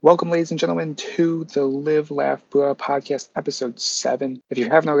Welcome, ladies and gentlemen, to the Live, Laugh, Blah podcast, episode 7. If you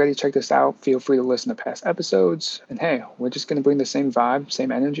haven't already checked this out, feel free to listen to past episodes. And hey, we're just going to bring the same vibe,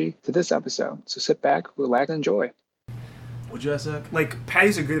 same energy to this episode. So sit back, relax, and enjoy. What'd you ask, Zach? Like,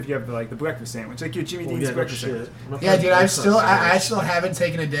 patties are good if you have the breakfast sandwich, like your Jimmy Dean's breakfast sandwich. Yeah, dude, I still haven't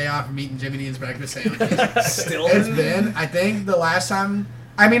taken a day off from eating Jimmy Dean's breakfast sandwiches. Still? It's been, I think, the last time.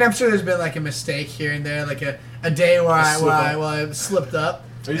 I mean, I'm sure there's been like a mistake here and there, like a day where I slipped up.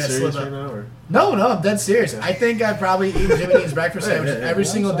 Are you serious right now? Or? No, I'm dead serious. I think I've probably eaten Jimmy Dean's breakfast sandwiches every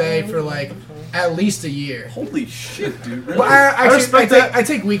single day for like at least a year. Holy shit, dude! Really? Well, I I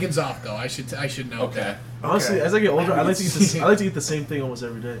take weekends off though. I should know that. Honestly, as I get older, I like to eat the same thing almost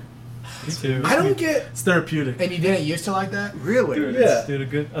every day. Me too. I don't get. It's therapeutic. And you didn't used to like that? Really? Dude, Yeah.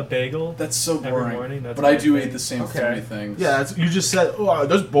 Dude, a bagel. That's so every boring. morning. That's but I my do thing. eat the same Okay. three things. Yeah, you just said, oh,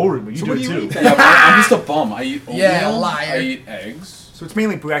 that's boring, but you So do what it do you too. eat? Yeah, but I'm just a bum. I eat oatmeal. Yeah, liar. I eat eggs. So it's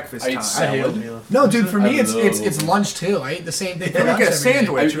mainly breakfast I eat time. salad. No, dude. For me, I it's love- lunch too. I eat the same thing. For You lunch get a every day.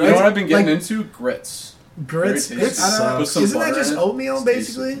 sandwich, You know what I've been getting Like- into? Grits. Grits. Very tasty. I don't know. Put some Isn't that butter just in it. oatmeal It's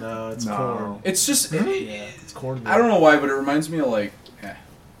basically? No, it's No. corn. It's just. It's corn. I don't know why, but it reminds me of like.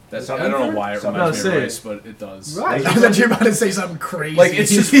 That's, I Southern don't know food? why it No, reminds me say of it. rice, but it does. Right. I thought you were about to say something crazy. Like, it's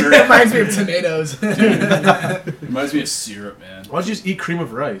just it very- reminds me of tomatoes. It reminds me of syrup, man. Why don't you just eat cream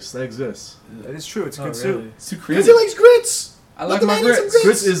of rice? That exists. That is true. It's a Oh, good really? soup. It's too creamy. Because he likes grits. I like Let my the man eat some grits.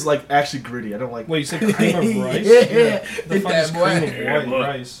 Grits is like actually gritty. I don't like. Wait, you said cream of rice? Yeah. The Eat fuck that is boy. cream of white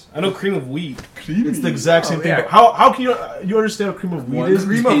rice? I know cream of wheat. It's the exact same Oh, thing. yeah. But how can you understand what cream of wheat One is?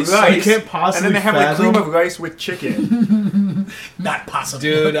 Cream of Tastes- rice. You can't possibly And then they have like fathom. cream of rice with chicken. Not possible.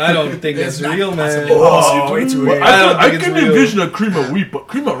 Dude, I don't think It's that's not real, man. possible. Oh, it's Well, weird. I don't I think can it's real. envision a cream of wheat, but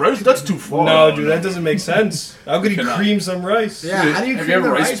cream of rice, that's too far. No, dude, that doesn't make sense. How could you Cannot. cream some rice? Yeah, how do you Have cream you the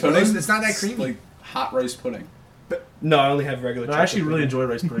ever rice, bro? pudding? It's not that creamy. Like hot rice pudding. No, I only have regular No, I chocolate actually really pudding. enjoy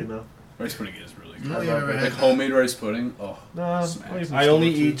rice pudding though. Rice pudding is really No, good. you ever had Like that? homemade rice pudding. Oh, No, smacks. I only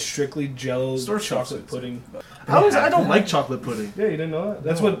eat strictly Jello Store stuff's chocolate good, pudding. I don't like chocolate pudding. Yeah, you didn't know that?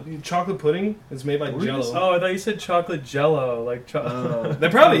 That's No. what chocolate pudding is made by Really? Jello. Oh, I thought you said chocolate Jello, like Oh. There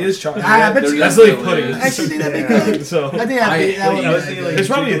probably is chocolate. I bet There you That's definitely like pudding. is. Actually, think that'd be Yeah. good. So I think that'd be I that would hate- be was thinking like It's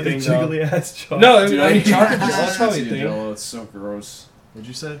probably a thing, though. jiggly ass chocolate. no, Dude, I I mean hate chocolate that's probably a consistency thing. of Jello. It's so gross. What'd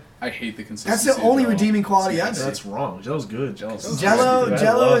you say? I hate the consistency. That's the of only Jello. redeeming quality I've That's wrong. Jello's good. Jello's Jello is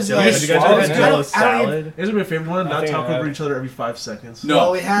Jello. like. Have you guys ever had I Jello don't- I don't salad? Here's my favorite one: I not think talk I over have. each other every 5 seconds. No.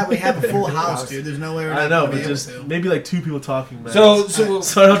 Well, we have a full house, dude. There's no way we're I not know, gonna but be just able to. maybe like 2 people talking, man. So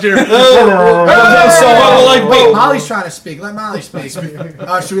so I don't hear. like, Wait, Molly's trying to speak. Let Molly speak. Should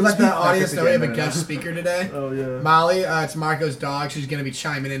we let the audience know we have a guest speaker today? Oh yeah. Molly, it's Marco's dog. She's gonna be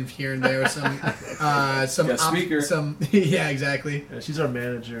chiming in here and there with some Guest speaker. Yeah, exactly. Yeah, she's our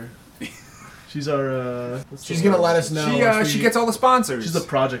manager. She's our. What's the She's gonna word? let us know. She gets all the sponsors. She's the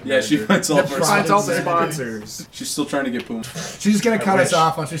project Yeah, manager. she finds all The her project finds all the manager. sponsors. She's still trying to get boom. She's just gonna cut us wish.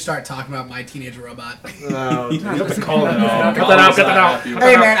 off once we start talking about My Teenage Robot. No, dude. you have to call it No, out. Cut that out, Mom's cut that not out. happy with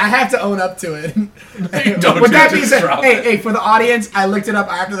Hey it. man, I have to own up to it. Don't With that you being just said, drop hey, it. hey, for the audience, I looked it up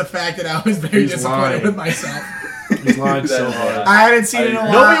after the fact that I was very He's disappointed lying. with myself. He's lying so That is hard. bad. I hadn't seen it in a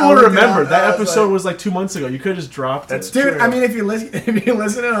while. Nobody I would looked it remember. up, That I was episode like- was like 2 months ago. You could have just dropped That's it. Dude, True. I mean, if you listen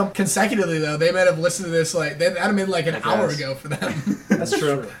to them consecutively, though, they might have listened to this like that'd have been like an hour guess. ago for them. That's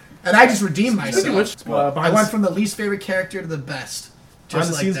true. And I just redeemed Speaking of myself. which, I behind, went the, from the least favorite character to the best. behind Just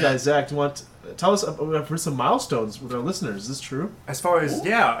the like scenes, that. guys, Zach, do you want tell us for some milestones with our listeners? Is this true? As far as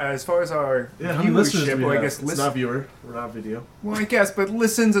our Yeah, how many listeners do viewership, we or have? I guess It's not viewer, we're not video. well, I guess, but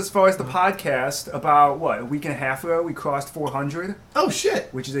listens as far as the podcast. About a week and a half ago, we crossed 400, Oh shit!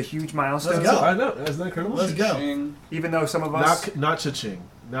 which is a huge milestone. Let's go. I know, isn't that incredible? Let's go. Ching. Even though some of us, Not cha-ching.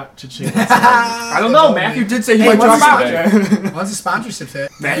 Not cha-ching. I don't know. Matthew did say he Hey, might what's drop the out. Once the sponsorships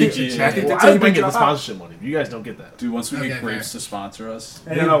hit, Matthew PG. did Well, say I've he been might getting the drop out. sponsorship money. You guys don't get that. Dude, once we Okay, get fair. grapes to sponsor us.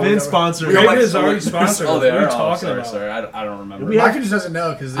 I They've know, been we- sponsored. we don't Maybe like- it's already sponsored. Oh, What they are are. you Oh, talking sorry, about? sorry. I don't remember. We have- Marco just doesn't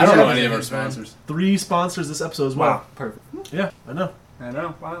know because I don't know any of our sponsors. 3 sponsors this episode as well. Wow, perfect. Yeah, I know. I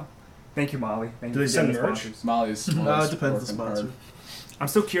know. Wow. Thank you, Molly. Thank Do you they for send getting the merch? sponsors. Molly's. It depends on the sponsor. I'm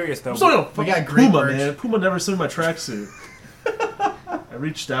still curious though. I'm still on We got fucking great Puma, merch. man. Puma never sent me my tracksuit. I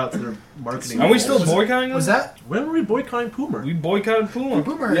reached out to their marketing. Are we still goals. boycotting them? Was that When were we boycotting Puma? We boycotted Puma.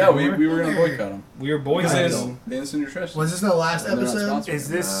 Boomer? Yeah, we were gonna boycott them. We were Because they boycotting didn't them. they didn't send your trash. Was this the last And they're not episode? sponsored. Is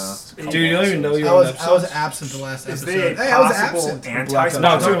this? Dude, you don't even know you're I on was episodes. absent the last Is episode. there a Hey, I was possible absent. No, anti-sponsor?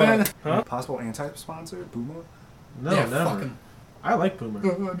 I'm talking then? about, huh? Possible anti-sponsor, Puma. No, Yeah, never. fucking- I like Puma.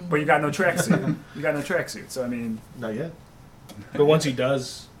 But you got no tracksuit. You got no tracksuit. So I mean, Not yet. But once he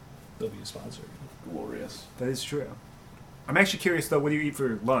does, they'll be a sponsor. Glorious. that is true. I'm actually curious though. What do you eat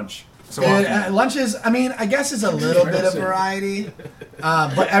for lunch? So And, lunch is, I mean, I guess it's a little bit of variety,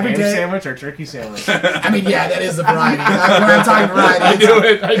 but every Ham day. sandwich or turkey sandwich? I mean, yeah, that is the variety. When I'm talking variety,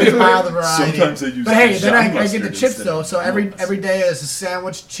 it's mild the variety. Sometimes they use But hey, then I Dijon get the mustard chips instead though. of So every olives. day is a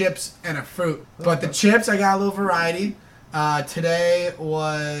sandwich, chips, and a fruit. But the chips, I got a little variety. Today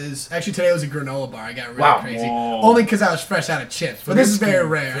was a granola bar. I got really crazy, Whoa. only because I was fresh out of chips. But this is very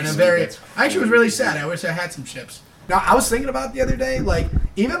rare, and That's I actually was really sad. I wish I had some chips. Now I was thinking about the other day, like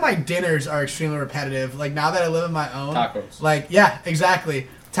even my dinners are extremely repetitive. Like now that I live on my own, Tacos. Like yeah, exactly.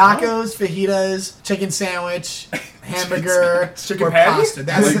 Tacos, fajitas, chicken sandwich, hamburger, Chicken or patty? pasta.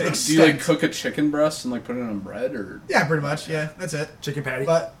 That's Like, the do extent. you like cook a chicken breast and like put it on bread or? Yeah, pretty much. Yeah, that's it. chicken patty.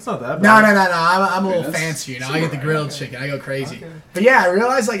 But It's not that no. bad. I'm a little that's fancier now. I get the super grilled rare. chicken. I go crazy. Okay. But yeah, I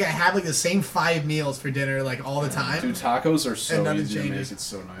realized like I have like the same 5 meals for dinner like all the time. Dude, tacos are so And nothing easy to make. changes. It's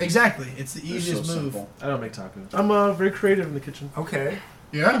so nice. Exactly. It's the They're easiest so move. simple. I don't make tacos. I'm very creative in the kitchen. Okay.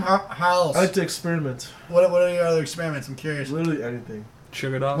 Yeah. How else? I like to experiment. What are your other experiments? I'm curious. Literally anything.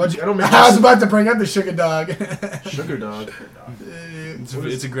 Sugar dog. What'd you, I don't make I was about to bring up the sugar dog. sugar dog.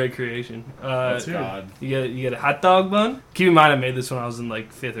 It's a great creation. Let's hear it. God. You get a hot dog bun. Keep in mind, I made this when I was in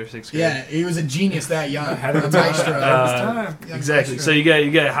like 5th or 6th grade. Yeah, he was a genius that young. Ahead of A the time. maestro. Uh, Young Exactly. maestro. So you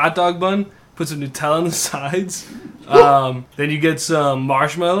get a hot dog bun, put some Nutella on the sides, then you get some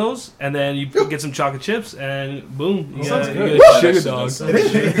marshmallows, and then you get some chocolate chips, and boom, you Sounds get good. a sugar dog.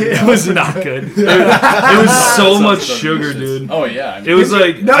 It It was not good. It was so Sounds much delicious. sugar, dude. Oh yeah. I mean, It was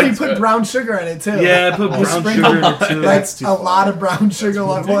like No, you That's put good. brown sugar in it too. yeah, I put You brown sprinkle, sugar in it too. like That's too a far. lot of brown sugar.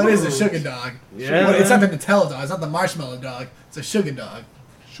 Well, it is a sugar dog. Yeah. Well, it's not the Nutella dog. It's not the marshmallow dog. It's a sugar dog.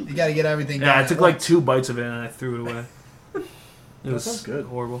 You got to get everything. Yeah, I down took at like once. 2 bites of it and I threw it away. It was sounds good.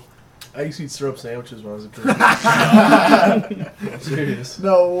 horrible. I used to eat syrup sandwiches when I was a kid. I'm serious.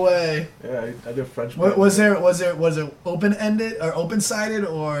 No way. Yeah, I did French. What, bread. was it open ended or open sided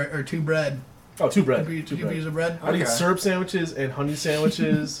or two bread? Oh, two bread. Two Two bread. pieces of bread. I eat Okay. syrup sandwiches and honey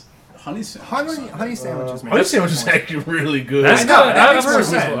sandwiches. honey sandwiches. Honey sandwiches, man. Honey sandwiches is actually really good. That's I know, not, that I've makes heard more of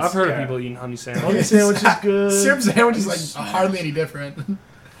people. sense. I've heard Yeah. of people eating honey Honey sandwiches. sandwich is good. Syrup sandwich is like hardly any different.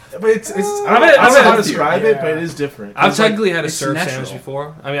 But it's I I've don't had- know how I've to had- describe it, yeah. but it is different. I've It's like technically had a it's syrup natural. sandwich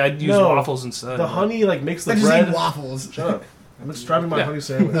before. I mean, I'd use No, waffles instead. the honey like makes the I just bread. eat waffles. Shut up! I'm describing my Yeah. honey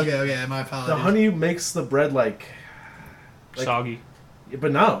sandwich. Okay, my apologies. The honey makes the bread like, Soggy.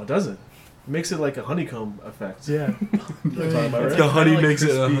 but no, it doesn't. It makes it like a honeycomb effect. Yeah. Am I right? The honey like makes it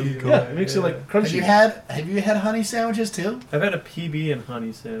a crispy. honeycomb. Yeah, it makes it like crunchy. Have you had honey sandwiches too? I've had a PB and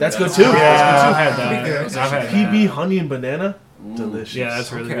honey sandwich. That's good That's too. good. That's I've good had too. that. Pretty good. I've had PB that. honey and banana, Ooh. delicious. Yeah,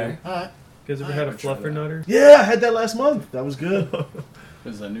 that's really Okay. All right. You guys ever had a fluffer nutter? Yeah, I had that last month. That was good.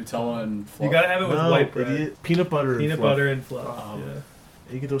 Is that Nutella and fluff? You gotta have it with No, white bread. idiot. Peanut butter. and Peanut fluff. butter and fluff. Um, yeah.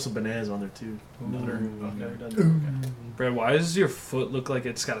 You can throw some bananas on there too. Nutter. I've never done Ooh. that. Brad, why does your foot look like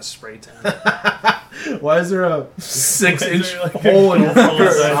it's got a spray tan? Why is there a 6-inch like hole in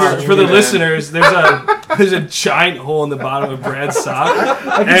sock? for the listeners, there's a giant hole in the bottom of Brad's sock,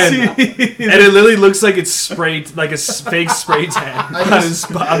 I can and see. and it literally looks like it's sprayed like a fake spray tan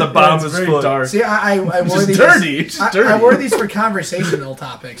on the bottom of it's his very foot. dark. See, I wore It's just these. dirty. It's just dirty. I wore these for conversational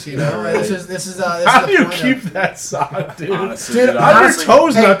topics. You know, Right. this is How the do you point keep of- that sock, dude? Honestly, Dude, dude, How do your honestly-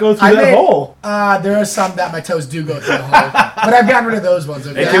 toes Hey, not go through I that made- hole? There are some that my toes do go through the hole, but I've gotten rid of those ones.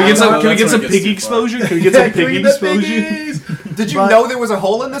 Okay? Hey, can we get No, some? Can we that's get when some it gets piggy too far. exposure? Can we get some Can we piggy get the exposure? piggies? Did you But- know there was a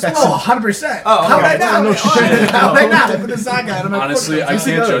hole in this one? Oh, 100%. Oh, How would I okay. not? No shit. How would I not? I put the sock on. I'm like, Honestly, I Let me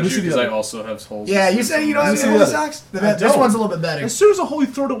see can't the other, let me judge see you the because I other. also have holes. Yeah, you say you don't have Let me any see holes the in other. socks? I This don't. one's a little bit better. As soon as a hole, you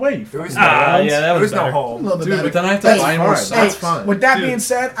throw it away. There was Ah, no, yeah, that there was was no better. A hole. little bit Dude, better. but then I have to Hey, buy more fine. socks. That's fine. With that Dude. being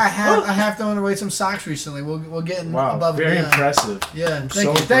said, I have thrown away some socks recently. We'll get in Wow, above very and beyond. impressive. Yeah,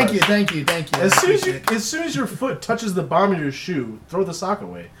 so thank you. As soon as your foot touches the bottom of your shoe, throw the sock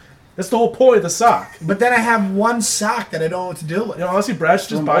away. That's the whole point of the sock. But then I have one sock that I don't know what to do with. You know, honestly, Brad should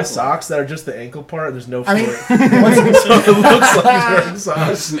just Throw buy both of them. socks that are just the ankle part. And there's no I foot. mean, So it looks like he's wearing It's socks.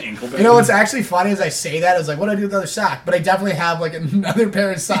 just an ankle band. you know what's actually funny is I say that, I was like, what do I do with the other sock? But I definitely have like another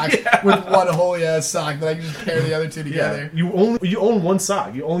pair of socks with one holy ass sock that I can just pair the other two Yeah, together. you own one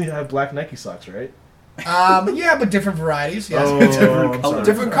sock. You only have black Nike socks, right? Yeah, but different varieties. Yes. I'm sorry.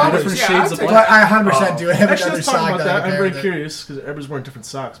 Different colors. Different Yeah, shades I'd of take But I 100% do have Actually, another let's talk sock about that, that. I I'm can pair very with it. curious because everybody's wearing different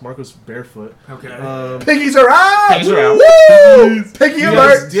socks. Marco's barefoot. Okay. Piggies are out! Piggies are out. Woo! Piggy Do you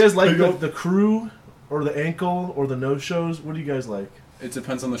alert! guys like the crew or the ankle or the no shows? What do you guys like? It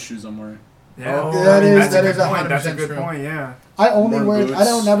depends on the shoes I'm wearing. Yeah. Oh, that is- that's that a is good point. 100% That's a good true. point. Yeah. I only Wearing wear. boots, I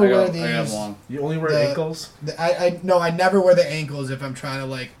don't never wear I have these. long. You only wear The- ankles? I never wear the ankles if I'm trying to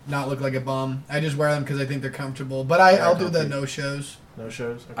like not look like a bum. I just wear them because I think they're comfortable. But I'll do the comfy. no shows. No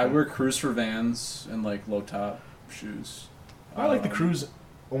shows? Okay. I wear Cruise for Vans and like low top shoes. I like the Cruise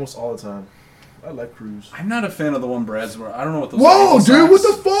almost all the time. I like cruise. I'm not a fan of the one Brad's wearing. I don't know what those. Whoa, ankle dude! What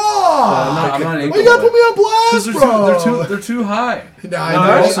socks- the fuck? I'm not Why you gotta put me on blast, Because bro? they're too high. No, I, I know.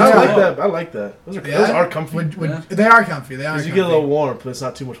 I like Yeah. that. I like that. Those are comfy. Yeah. They are comfy. They are. Because you get a little warm, but it's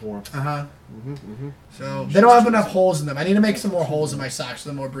not too much warmth. So they don't have enough holes in them. I need to make some more holes in my socks so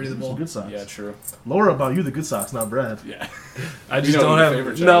they're more Some breathable. good socks. Yeah, true. Laura, about you, the good socks, not Brad. Yeah. I just know don't what your have.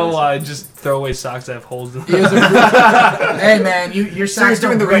 favorite No, job is. I just throw away socks that have holes in He them. is a- hey man, your socks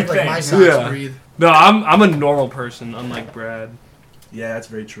doing don't the breathe right like my thing. socks Yeah. breathe. No, I'm a normal person, unlike Brad. Yeah, that's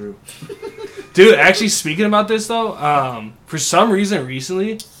very true. Dude, actually, speaking about this though, for some reason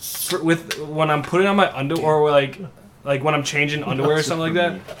recently, when I'm putting on my underwear or like when I'm changing underwear or something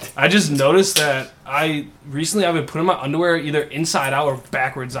like that, I just noticed that I've been putting my underwear either inside out or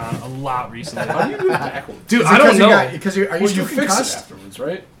backwards on a lot recently. How do you do it backwards? Dude, I don't know. Are you Well, still you fix it concussed? afterwards,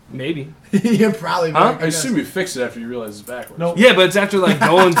 right? Maybe. You're probably. Huh? I assume you fix it after you realize it's backwards. No. Yeah, but it's after like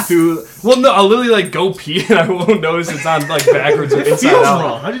going through. Well, no, I'll literally like go pee and I won't notice it's on like backwards or It inside feels out.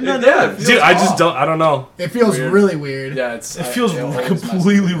 wrong. How did you not know Yeah, that? it feels Dude, I just off. don't. I don't know. It feels Weird. really weird. Yeah, It feels always messes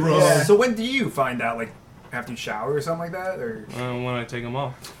completely with me. wrong. Yeah. So when do you find out? Like after you shower or something like that, or When I take them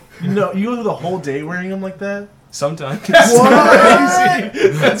off, You go through the whole day wearing them like that? sometimes. What?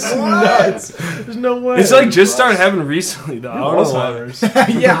 That's nuts. There's no way. It's like just started happening recently though. I don't know why.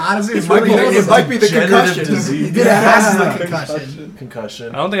 Alzheimer's. Yeah, honestly, it's might be really it might be the Degenerative concussion. disease. It has the concussion.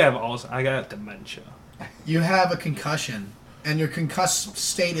 Concussion. I don't think I have Alzheimer's. I got dementia. You have a concussion, and your concussed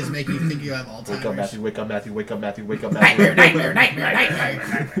state is making you think you have Wake up, Alzheimer's. Matthew. Wake up, Matthew. Wake up, Matthew. Wake up, Nightmare, Matthew. nightmare, nightmare,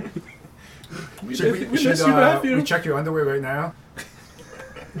 nightmare. We should miss you, Matthew. we check your underwear right now?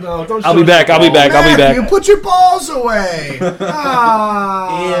 No, don't I'll show be back. your I'll be balls. back. I'll be Matthew, back. put your balls away.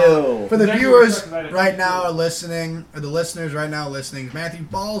 Ah. Ew. For the viewers right now are listening, or the listeners right now listening, Matthew's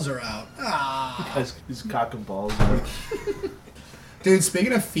balls are out. Ah. His cock and balls. Dude,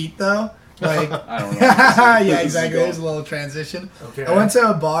 speaking of feet though, like I don't know. yeah, exactly. There's a little transition. Okay. I went to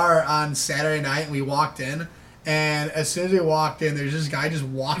a bar on Saturday night and we walked in, and as soon as we walked in, there's this guy just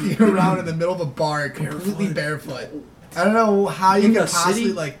walking around in the middle of a bar completely barefoot. I don't know how you In can the possibly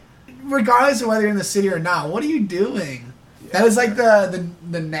city? like, regardless of whether you're in the city or not. What are you doing? That is like the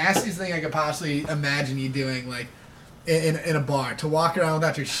nastiest thing I could possibly imagine you doing, like in a bar, to walk around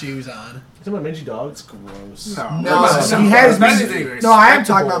without your shoes on. You talking about mangy dogs? Gross. No, That's he had his not mangy. anything No, I am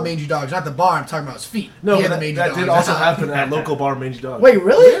talking respectable. about mangy dogs, not the bar. I'm talking about his feet. No, he had but the mangy that dogs. did also happen at local bar mangy dogs. Wait,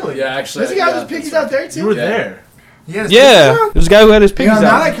 really? Yeah, actually. There's a guy yeah, with his piggies that's out there too. You were Yeah. there. He had his Yeah, there's a guy who had his You piggies know,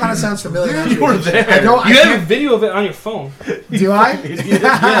 now out. that kind of sounds familiar. You were there. I don't. You I have a can't, video of it on your phone. do I?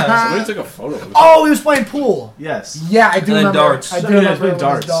 Yeah, somebody took a photo of it. Oh, he was playing pool. Yes. Yeah, I do then remember. darts. I do Yeah, remember playing when his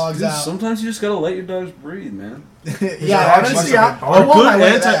darts. dogs Dude, out. sometimes you just gotta let your dogs breathe, man. Yeah, honestly, I Or won't lie good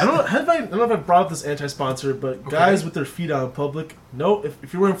with anti. that. I don't know if I brought up this anti-sponsor, but guys with their feet out in public. No,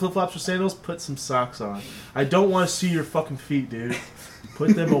 if you're wearing flip-flops or sandals, put some socks on. I don't want to see your fucking feet, dude.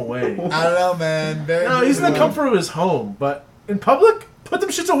 Put them away. I don't know, man. Very No, he's in the difficult. comfort of his home, but in public, put them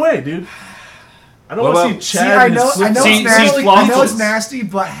shits away, dude. I don't What want to about- see See, Chad. I in his know flip- it's See, nasty. I know flosses. it's nasty,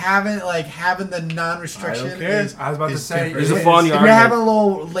 but having the non-restriction I don't care. is. I was about to is say, different. There's a If flaw in If your you're having argument.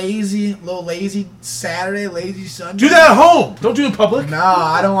 a little lazy Saturday, lazy Sunday. Do that at home. Don't do it in public. No,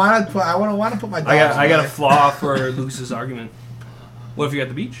 I don't want to put. I want to put my. Dogs I got a away. flaw for Lucas's argument. What if you're at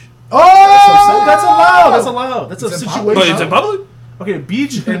the beach? Oh, That's allowed. That's allowed. That's a It's in situation. But it's in public. Okay,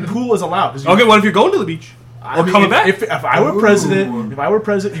 beach and pool is allowed. 'cause you- Okay, what if you're going to the beach? Or coming back? If I were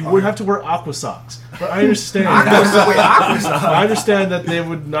president, you would have to wear aqua socks. But I understand. I understand that they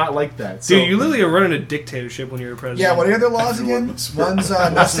would not like that. So, Dude, you literally are running a dictatorship when you're a president. Yeah, what are the other laws again? One's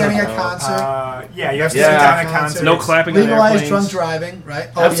not standing at concert, yeah, you have to Yeah. sit down at Concert. concert. No clapping on legalize airplanes. drunk driving, right?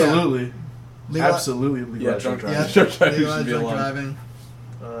 Oh, absolutely, Yeah. Legal- absolutely, Yeah, legalize drunk driving. Yeah, Drunk driving legalize should be drunk allowed. driving.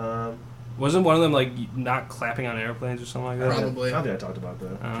 Wasn't one of them like not clapping on airplanes or something like that? Probably. I don't think I talked about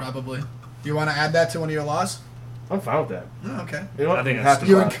that. Probably. You want to add that to one of your laws? I'm fine with that. Oh, okay. You know what? I think You that's have to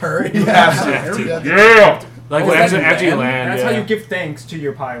You clap. encourage. You have to. Yeah. Like Oh, after, that's after you land? land. That's yeah. how you give thanks to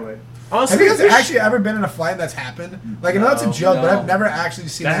your pilot. Honestly, Have you guys there's- actually ever been in a flight that's happened? Like, I know it's a joke, but no. I've never actually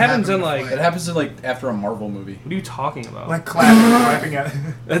seen That that happens happen in, like- a It flight. happens in like after a Marvel movie. What are you talking about? Like clapping at.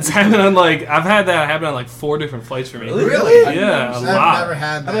 That's happened on like I've had that happen on like 4 different flights for me. Really? Yeah, a I've lot. never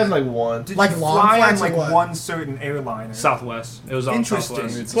had that. I've had like one. Did Like you long fly on flights or like what? one certain airliner? Southwest. It was on Interesting.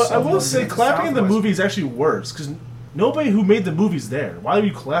 Southwest. It's But I will Southwest. say, It's clapping in the Southwest. movie is actually worse because nobody who made the movie's there. Why are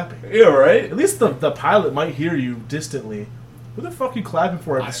you clapping? Yeah, right. At least the pilot might hear you distantly. Who the fuck are you clapping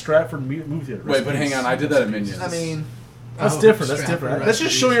for at the Stratford movie theater? Wait, but hang on. I did that at Minions. I mean, That's oh, different. That's Stratford different. That's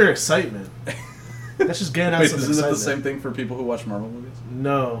just show your excitement. That's just getting out Wait, some isn't it excitement. the same thing for people who watch Marvel movies?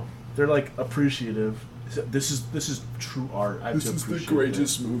 No, they're like appreciative. This is true art. I have This to is the appreciate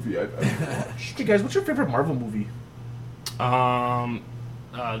greatest movie I've ever watched. Hey guys, what's your favorite Marvel movie?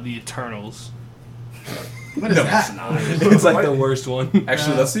 The Eternals. What is that? It's like the worst one.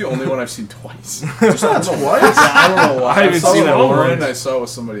 Actually, that's the only one I've seen twice. Just not twice. I don't know why. I haven't saw seen it that over one. and I saw it with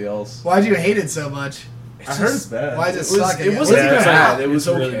somebody else. Why'd you hate it so much? I heard it's bad. Why does it suck? It wasn't Yeah, even it's bad. like- It was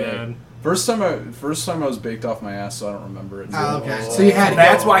it's really okay. bad. First time I was baked off my ass, so I don't remember it. Oh, okay. So you had to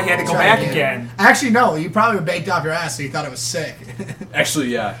That's go, why he had to go try back again. Actually, no. You probably were baked off your ass, so you thought it was sick. Actually,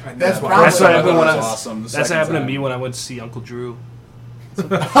 yeah. That's why. probably That's what I happened thought when it I was was awesome. The That's second happened to time. me when I went to see Uncle Drew.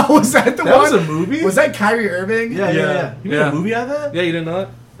 Oh, was that the That one? was a movie? Was that Kyrie Irving? Yeah. You made Yeah. a movie out of that? Yeah, you didn't know that?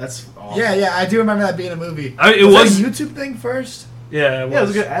 That's awesome. Yeah, I do remember that being a movie. It that was. a YouTube thing first? Yeah, Yeah, it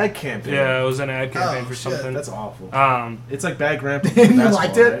was a good ad campaign. Yeah, it was an ad campaign Oh, for shit, something. That's awful. It's It's like bad grandpa. You basketball,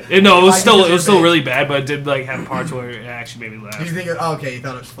 liked it? right? no, it was Like, still because it was still you're really bad, but it did like have parts where it actually made me Did you laugh. think okay, you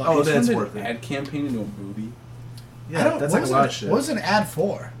thought it was funny. Oh, They that's turned worth an it. ad campaign into a movie. Yeah, I don't, that's what like was a lot it- of shit. What was an ad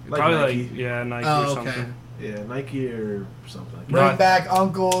for? Like Probably Nike. like Nike Oh, or okay. something. Yeah, Nike or something like Bring Not- back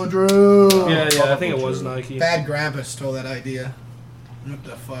Uncle Drew. Yeah, love I think it Uncle was Drew. Nike. Bad grandpa stole that idea. What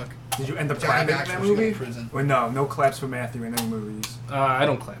the fuck? Did you end up Johnny clapping in Knoxville that should go to movie? prison. Or no claps for Matthew in any movies. I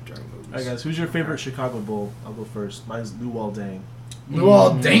don't clap during movies. Alright guys, who's your favorite Chicago Bull? I'll go first. Mine's Luol Deng. We're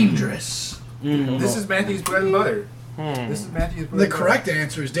all dangerous. This is Matthew's bread and butter. Hmm. This is Matthew's bread The and butter. correct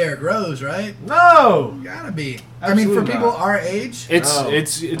answer is Derrick Rose, right? No! Gotta be. I mean, for Absolutely people not. our age, It's No.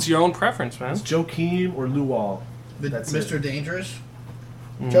 it's your own preference, man. It's Joakim or Luol. That's Mr. it. Dangerous.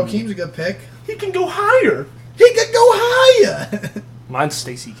 Joaquin's a good pick. He can go higher. He could go higher. Mine's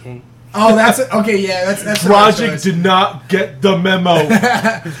Stacey King. Oh, that's it. Okay. Yeah, that's the right Logic choice. did not get the memo.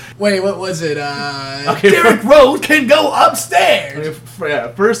 Wait, what was it? Okay, Derrick Rose can go upstairs.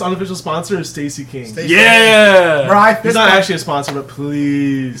 First unofficial sponsor is Stacey King. Stacey- Yeah. Bro, I He's fist not bump- actually a sponsor, but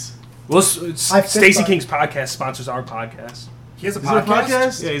please. Well, I fist Stacey bump- King's podcast sponsors our podcast. He has a Is it a podcast?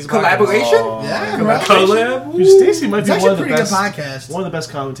 podcast? Yeah, he's a Collaboration? Oh. Yeah, Collab. Dude, Stacey might It's be actually one a of the pretty good best. podcast. One of the best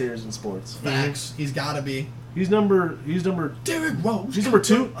commentators in sports. Facts. He's gotta be. He's number Derrick Rose. He's number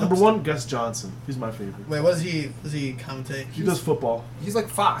 2. Number 1, Gus Johnson. He's my favorite. Wait, what does he commentate? He does football. He's like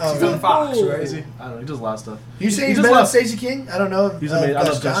Fox. Oh, He's really? on Fox, Oh. right? Is he? I don't know. He does a lot of stuff. You say He he's does better than love- Stacey King? I don't know. He's amazing. I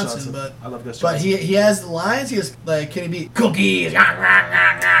Gus love Gus Johnson. but I love Gus but Johnson. he has lines. He has like, can he be cookies? Is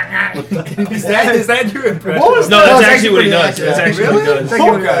that your impression? What was No, that? that's was actually what he pretty does. That's accurate. actually what he does. That's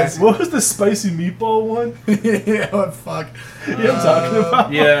actually what he does. What was the spicy meatball one? Yeah, what fuck. You know what I'm talking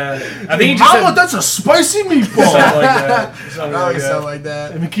about? Yeah, I think he just Mama, said that's a spicy something meatball. like that. Something Oh, like he's that. so like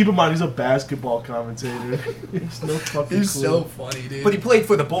that. I mean, keep in mind, he's a basketball commentator. He's no fucking He's clue. so funny, dude. But he played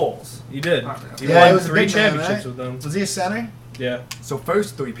for the Bulls. He did. He Yeah, he won was a 3 big man, championships right? with them. Was he a center? Yeah. So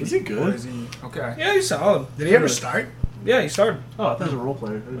first 3 people. Is he good? Or is he okay? Yeah, he's solid. Did he ever start? Yeah, he started. Oh, I thought he was a role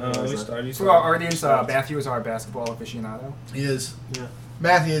player. I didn't realize He that. started. He For our started. audience, Matthew is our basketball aficionado. He is. Yeah.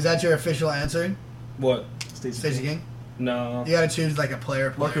 Matthew, is that your official answer? What? Stacey Stacey King. King? No. You gotta choose like a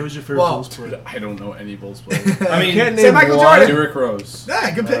player. Marco, who's your favorite Well, Bulls player? I don't know any Bulls players. I mean, Can't Say name Michael one. Jordan. Derrick Rose. Yeah,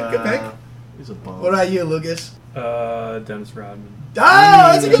 good pick, good pick. He's a bum. What about you, Lucas? Dennis Rodman.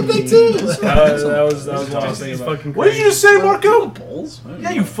 Oh, that's a good pick too. That was what I was thinking about. What did you just say, Marco? Bulls? I don't Yeah,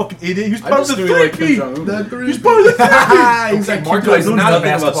 know. you fucking idiot. He was I part of just the knew he liked Kim 3P. Jong-un. He's part of the 3P. He's like, Marco is knows not a nothing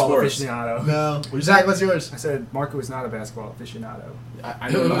about basketball sports. aficionado. no. Zach, what's yours? I said Marco is not a basketball aficionado.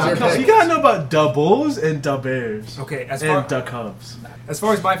 I Who don't know. was your pick? You gotta know about doubles and doubles. Okay, as And far duck humps. as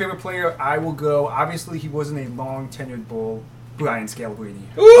far as my favorite player, I will go. Obviously, he wasn't a long tenured Bull. Brian Scalabrine.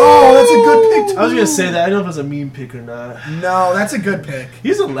 Oh, that's a good pick too. I was gonna say that. I don't know if it's a meme pick or not. No, that's a good pick.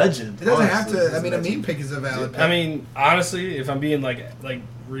 He's a legend. It doesn't honestly. have to. I mean, a meme pick is a valid pick. I mean, honestly, if I'm being like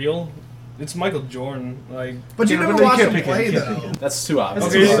real, it's Michael Jordan. Like, but you Yeah, never but you watched can't him pick play him, you can't though. pick him. That's too obvious.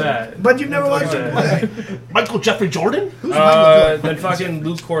 That's okay, too that. But you've never watched him Okay. play. Michael Jeffrey Jordan? Who's Michael Jordan? then fucking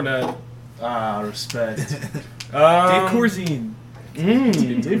Luke Cornett. Ah, respect. Dave Corzine.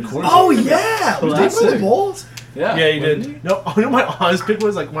 Dave Corzine. Oh yeah, was Dave for the Classic. Bulls? Yeah. Yeah, he did. No, you know my honest pick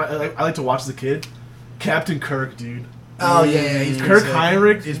was like I like to watch as a kid. Captain Kirk, dude. Oh yeah, he's pretty Kirk sick.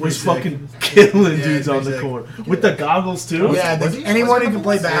 Heinrich He's was pretty sick. fucking killing Yeah, dudes he's on pretty the sick. court with the goggles too. Yeah, Was he? anyone Was he who can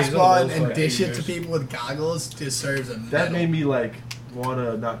play on the Bulls? basketball Yeah, he's on the and Bulls for dish 8 it to years. people with goggles deserves a That medal. made me like want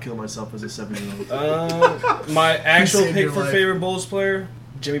to not kill myself as a 7-year-old. My actual saved pick your for life. favorite Bulls player,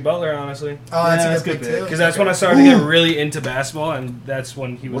 Jimmy Butler, honestly. Oh, that's Yeah, a good pick too. Because that's when I started to get really into basketball, and that's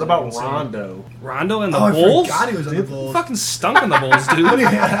when he was. What about insane. Rondo? Rondo and the I Bulls? forgot he was on the He Bulls. fucking stunk on the Bulls,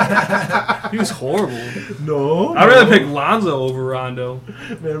 dude. He was horrible. No. I'd rather pick Lonzo over Rondo.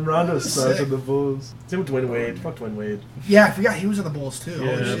 Man, Rondo sucked Sick. in the Bulls. Same with Dwayne Wade. Fuck Dwayne Wade. Yeah, I forgot he was on the Bulls too.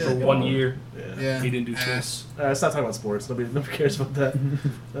 Yeah, Holy For shit. 1 year. Yeah. He didn't do shit. Ass. Let's not talk about sports. Nobody cares about that.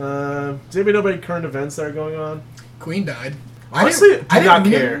 Does anybody know about current events that are going on? Queen died. Honestly, do not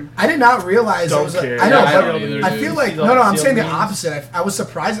care. I did not realize Don't it was. care. I know. Yeah, I but don't either, I dude. feel like See no. I'm the saying the memes? opposite. I was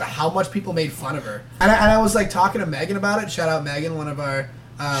surprised at how much people made fun of her, and I was like talking to Megan about it. Shout out Megan, one of our.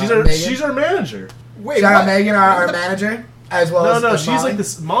 Megan. She's our manager. Wait, Shout out what? Megan, our manager, as well as No, as she's Molly. like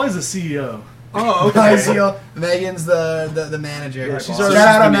this. Molly's the CEO. Oh, Guys, okay. Megan's the manager. Yeah, she's Shout our-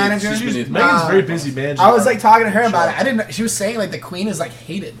 out our beneath- manager. she's beneath Megan's Uh, very busy managing. I was like talking to her about Sure. it. I didn't. She was saying like the queen is like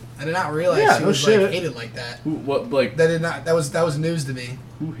hated. I did not realize Yeah, she no was shit. like hated like that. Who? What? Like? That did not. That was news to me.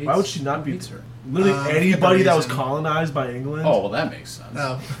 Who hates? Why would she not be? Who hates her? Literally I forget the anybody that was reason. colonized by England. Oh, well, that makes sense.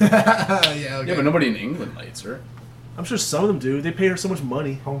 Oh, yeah. Okay. Yeah, but nobody in England hates her. I'm sure some of them do. They pay her so much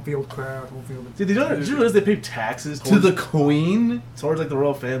money. Home field crowd, home field. Did you realize they pay taxes To the towards, Queen? towards like the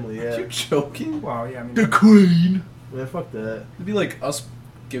royal family? Are you Yeah. joking? Well, yeah, I mean, Queen. Man, fuck that. It'd be like us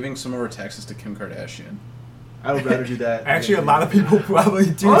giving some of our taxes to Kim Kardashian. I would rather do that. actually, a lot of people probably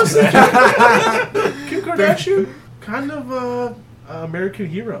do Honestly, that. Kim Kardashian, kind of American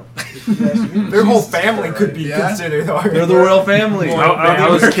hero. Their whole family could be Yeah. considered. They're the royal family. I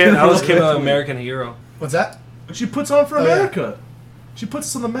was Kim, American hero. What's that? She puts on for Oh, yeah. America. She puts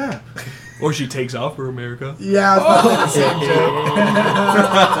us on the map. Or she takes off for America. Yeah, I was probably the same joke.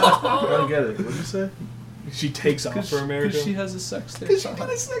 I don't get it. What did you say? She takes off for America. Because she has a sex tape.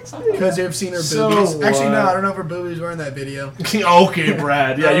 Because you've seen her So boobies. Actually, no, what? I don't know if her boobies were in that video. Okay,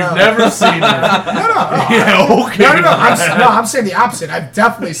 Brad. Yeah, No, you've no. never seen her. Yeah, okay. No, Brad. I'm saying the opposite. I've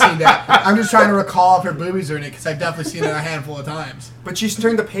definitely seen that. I'm just trying to recall if her boobies are in it because I've definitely seen it a handful of times. But she's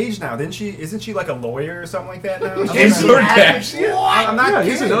turned the page now, didn't she? Isn't she like a lawyer or something like that now? Kim Kardashian. I'm not Yeah,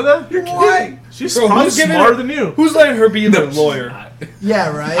 you kidding. didn't know that? You're kidding. She's Bro, probably who's giving smarter her- than you. Who's letting her be the lawyer? Yeah,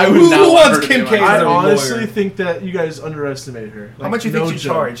 right. I would Who not want wants her to Kim be K my as I a lawyer. honestly lawyer? think that you guys underestimate her. How much do you think no you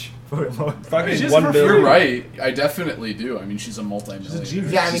joke. charge for a lawyer? Fucking She's 1 for billion. You're right. I definitely do. I mean, she's a multi-millionaire. She's a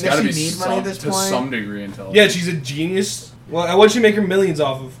genius. Yeah, I mean, She's does gotta she be need money at this to point? some degree intelligent. Yeah, she's a genius. Well, what'd she make her millions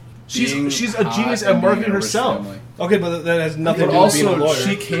off of? Being She's a hot genius and at being marketing in a rich herself. family. Okay, but that has nothing But to do with being a also, lawyer.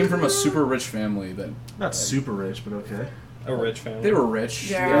 she came from a super rich family that Not super rich, but okay. a rich family. they were rich.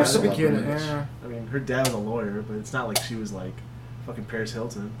 They Yeah, were it's the beginning. celebrities. Yeah. I mean, her dad was a lawyer, but it's not like she was like fucking Paris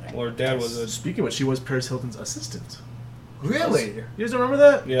Hilton. Or her dad was a. Speaking of which, she was Paris Hilton's assistant. Really? You guys don't remember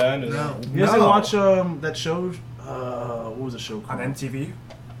that? Yeah, I know No. that. You guys No. didn't watch that show? What was the show On called? MTV?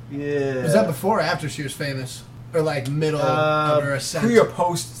 Yeah. Was that before or after she was famous? Or like middle of her ascent? Pre or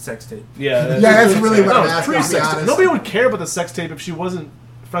post sex tape? Yeah, Yeah, that's really what No, I'm it's asking, I'll be pre-sex tape. honest. Nobody would care about the sex tape if she wasn't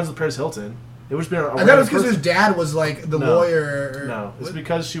friends with Paris Hilton. It would just be a I thought it was because her dad was like the No. lawyer. Or, No, it's what?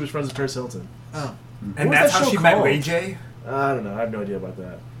 because she was friends with Paris Hilton. Oh. And What was that's that how show she met called? Ray J? I don't know. I have no idea about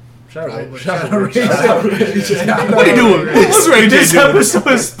that. Shout out Ray. Probably. Shout out Shout out Ray. Ray. Shout out Ray. Shout out What are you doing? Ray. What's Ray J This episode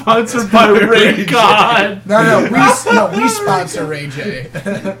is sponsored by Raycon. No, we sponsor Ray J.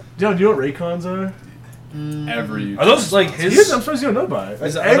 Do you know what Raycons are? Every Are those like I'm his? surprised you don't know about it.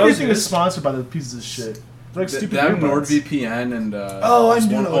 Is- are Everything those is sponsored by the pieces of shit. They're like stupid them, earbuds. NordVPN, and Oh, I do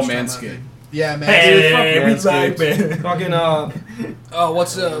know what you're talking Manscaped. about. Yeah, man. Hey, we Manscaped. like, man. Fucking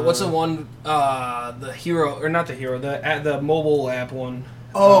what's the one the hero or not the hero the mobile app one?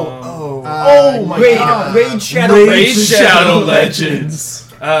 Oh, Oh my Raid, God. Raid Shadow Raid Legends. Shadow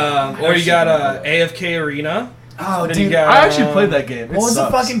Legends. Or you got AFK Arena. Oh, Then you dude. got, I actually played that game. It What was the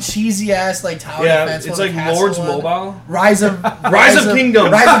sucks. fucking cheesy ass like tower Yeah, defense? it's one, like the castle Lords one? Mobile. Rise of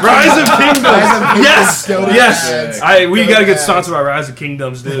Kingdoms. Rise of Rise of Kingdoms. Kingdoms. Rise of Kingdoms. Yes, Still yes. ads. We Still gotta get ads. sponsored by Rise of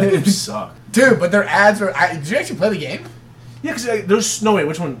Kingdoms, dude. It sucked. Dude, but their ads were. Did you actually play the game? Yeah, because there's no wait.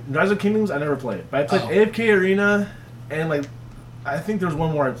 Which one? Rise of Kingdoms. I never played, but I played Oh. AFK Arena, and like, I think there's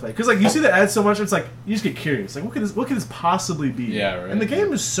one more I played. Because like you see the ads so much, it's like you just get curious. Like, what could this possibly be? Yeah, right. And the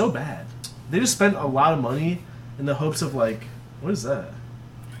game is so bad. They just spent a lot of money in the hopes of like, what is that?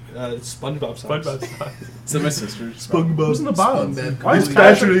 It's SpongeBob songs. It's my sister. Who's in the bottom? SpongeBob. Why is He's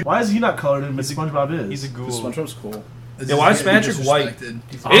Patrick? Why is he not colored in? But SpongeBob is. He's a ghoul. SpongeBob's cool. Yeah, why is Patrick white?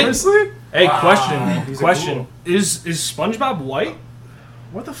 Honestly, Hey, He's a question. ghoul. Is SpongeBob white?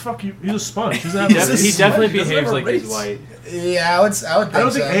 what the fuck? He's a sponge. He doesn't have He a- definitely behaves like he's race. white. Yeah, I would think I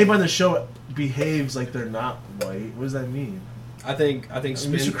don't think so. anybody in the show behaves like they're not white. What does that mean? I think Mr.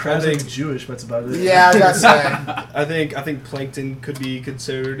 spin. Krabs ain't Jewish, but that's about it. Yeah, I was about to say. I think plankton could be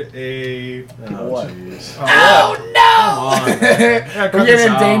considered a What? jeez. Oh no! We're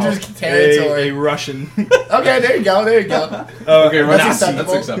getting in dangerous territory. a Russian. Okay, there you go. There you go. Okay, That's Nazi.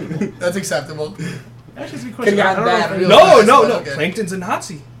 That's acceptable. That's acceptable. Actually, it's a good Could question. have I gotten don't know that if- real No, fast, no. okay. Plankton's a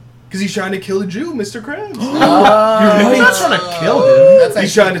Nazi because he's trying to kill a Jew, Mr. Krabs. He's not trying to kill him. That's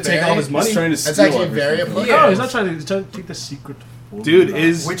He's actually trying to take very- all his money. He's trying to That's steal actually very everything. applicable. No, he's not trying to. He's trying to take the secret. Dude,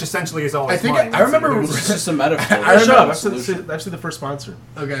 is Which essentially is all I his think money. I remember. It's just a metaphor. I remember- Shut up. It's a solution. That's the first sponsor.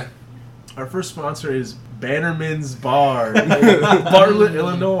 Okay. Our first sponsor is Bannerman's Bar in Bartlett,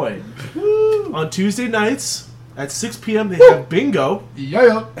 Illinois. On Tuesday nights at 6 p.m. they have bingo,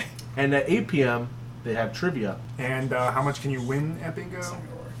 Yeah. and at 8 p.m. they have trivia. And how much can you win at bingo?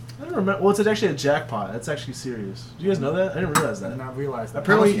 I don't remember. Well, it's actually a jackpot. That's actually serious. Do you guys know that? I didn't realize I that. did not realize that.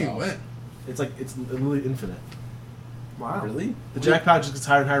 How much Apparently- do you win? It's like it's literally infinite. Wow. Really? The jackpot just gets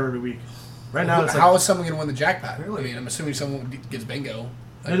higher and higher every week. Right now, it's How like is someone gonna win the jackpot? Really? I mean, I'm assuming someone gets bingo.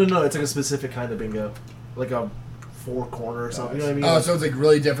 no. It's like a specific kind of bingo, like a four corner or something. You know what I mean? Oh, so it's like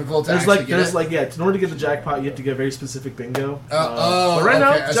really difficult to There's actually like get there's it? like yeah. In order to get the jackpot, you have to get a very specific bingo. But but right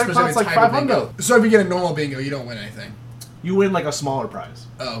now, a jackpot's specific like type of bingo. $500. So if you get a normal bingo, you don't win anything. You win like a smaller prize.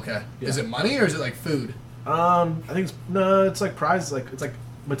 Oh, okay. Yeah. Is it money or is it like food? I think it's like prize, like it's like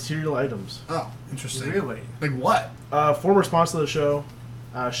material items. Oh, interesting. Really? Like what? Former sponsor of the show,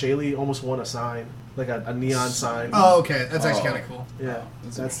 Shaylee almost won a sign, like a neon sign. Oh, okay. That's actually Oh. kind of cool. yeah,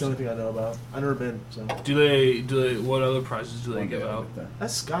 that's the only thing I know about. I've never been, so Do they? What other prizes do they give out?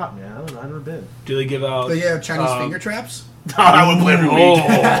 that's Scott, man. I don't know. I've never been. Do they give out? But yeah, Chinese Um, finger traps? I would play every week.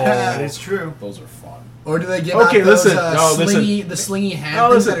 That is true. Those are fun. Or do they give Okay, out those listen. No, listen. slingy, the slingy hand No,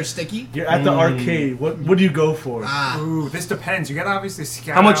 things listen. that are sticky? You're at the arcade. What do you go for? Ah. Ooh, this depends. You gotta obviously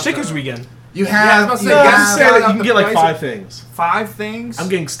scout How much out tickets the- we getting? You Yeah, I have, was you about to No, say, I'm just have saying that you out can the get like price 5 of- things. 5 things. I'm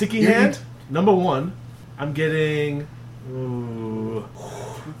getting sticky You- hand. Number 1. I'm getting. Ooh.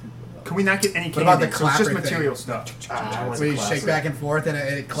 Can we not get any candy? What about the So it's just clapper material thing? stuff. I want where you classic. shake back and forth and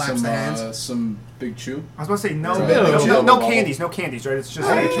it claps Some the hands. some big chew. I was about to say no, No, no no. candies, no candies, right? It's just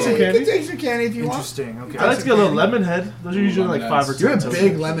Hey, some you candy. can take some candy if you want. interesting. Okay. I like to get a little lemon head. Those are usually like Lemon 5 or heads. 10. You're a total.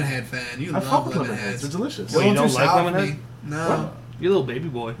 big Lemonhead fan. You I love fuck with lemon heads. Lemonheads. They're delicious. Wait, you Too don't like sour for Lemonhead? me. No. You little baby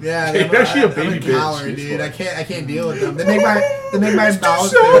boy. Yeah, You're actually a I'm baby a bitch. coward, She's dude. what? I can't deal with them. They make my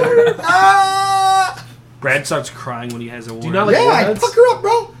mouth. Ah! Brad starts crying when he has a war. Do you not like Yeah, I warheads? pucker up,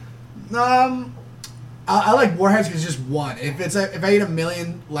 bro. I like warheads because it's just one. If I eat a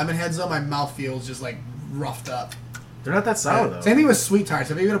million lemon heads though, my mouth feels just like roughed up. They're not that sour though. Same thing with sweet tarts.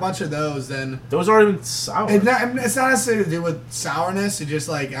 If I eat a bunch of those, then Those aren't even sour. it's not necessarily to do with sourness. It just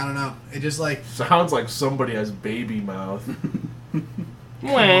like I don't know. It just like Sounds like somebody has baby mouth.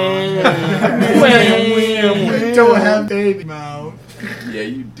 don't have baby mouth. Yeah,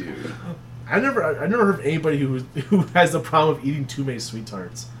 you do. I never heard of anybody who has the problem of eating too many sweet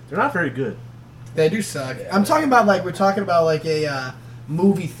tarts. They're not very good. They do suck. I'm talking about we're talking about like a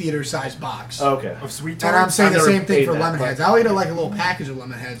movie theater sized box. Okay. Of sweet And I'm tarts. saying I've the never same thing ate for that, lemon but- heads. I'll eat a little package of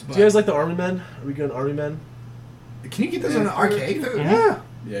lemon heads. But Do you guys like the Army Men? Are we going Army Men? can you get those in an arcade? Yeah.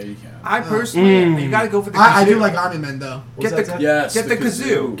 Yeah, you can. I personally, you gotta go for the. I do kazoo. like Army Men though. What's Get that, the Zach? Yes, get the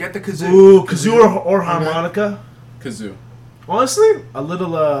kazoo. Get the kazoo. Ooh, kazoo or harmonica. Kazoo. Honestly, a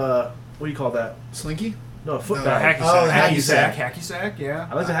little what do you call that? Slinky? No, a foot No, bag. hacky Oh, the sack. hacky sack. Hacky sack. Yeah.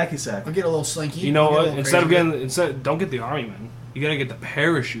 I like the hacky sack. I'll get a little slinky. You know I'll get a what? little Instead of crazy. don't get the army men. You gotta get the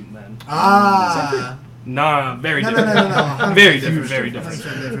parachute men. Ah. Nah, very No, no, different. no, no, no. Very different. Very different.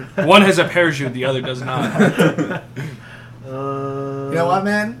 Different. One has a parachute, the other does not. You know what,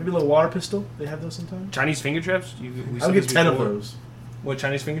 man? Maybe a little water pistol. They have those sometimes. Chinese finger traps? We I'll said get this 10 of before. those. What,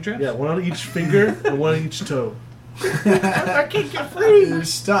 Chinese finger traps? Yeah, one on each finger and one on each toe. I can't get free. You're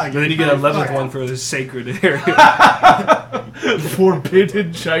stuck. But then you get 11th one for the sacred area.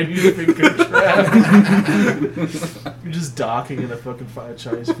 Forbidden Chinese finger trap. You're just docking in a fucking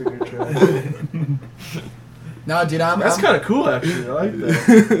Chinese finger trap. No, dude, I'm. That's I'm- kind of cool, actually. I like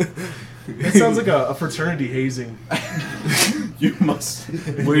that. It sounds like a fraternity hazing. You must.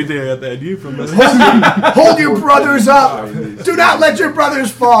 Where do you think I got the idea from? Hold your brothers up. Do not let your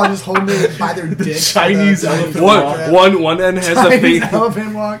brothers fall. Just hold them by their dicks. Chinese elephant One end has a Chinese finger.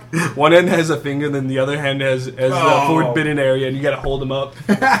 elephant walk. One end has a finger, then the other hand has the forbidden area, and you gotta hold them up.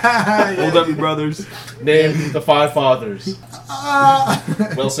 Hold up, your brothers. Name the 5 fathers.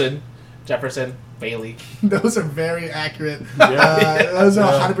 Wilson, Jefferson, Bailey. Those are very accurate. Yeah. Those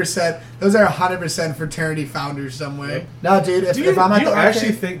are 100%. Those are 100% fraternity founders somewhere. No, dude. If I'm at the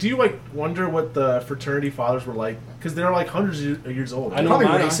arcade, do you like wonder what the fraternity fathers were like? Because they're like hundreds of years old. I know probably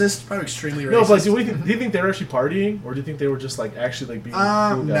mine are. racist. Probably extremely racist. No, but like, do you think they were actually partying, or do you think they were just like actually like being cool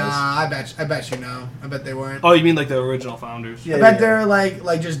guys? Nah, I bet you know. I bet they weren't. Oh, you mean like the original founders? Yeah. I bet they're like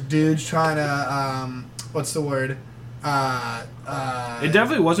just dudes trying to what's the word? It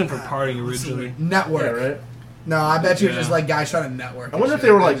definitely wasn't for partying originally. Network. Yeah, right. No, I bet you it's Yeah. just like guys trying to network. I wonder if and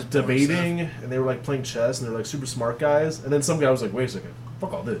they were shit. like Just doing debating and they were like playing chess and they're like super smart guys, and then some guy was like, "Wait a second,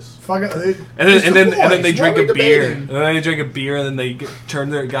 fuck all this." stuff. Fuck it. And then, It's and the then, and then they boys. What drink are a we beer. debating? And then they drink a beer, and then they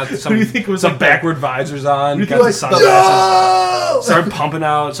got Who do some you think was some like backward visors on, Who do you got the think, like, sunglasses, No! started pumping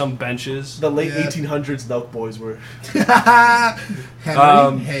out some benches. the late Yeah. 1800s Nelk boys were?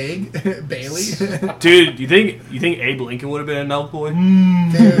 Henry, Haig, Bailey. Dude, you think Abe Lincoln would have been an elk boy?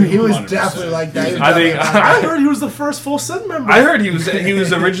 Dude, he was 100%. definitely like that. He was I think- definitely I like that. heard he was the first full Sin member. I heard he was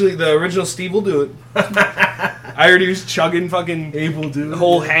originally the original Steve will do it. I heard he was chugging fucking Able to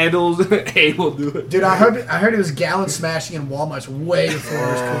whole handles. Abe will do it. Dude, I heard he was gallon smashing in Walmart's way before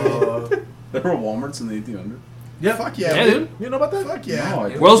it was cool. There were Walmarts in the 1800s. Yeah. Fuck yeah, Yeah, dude. dude. You know about that? Fuck yeah. No, I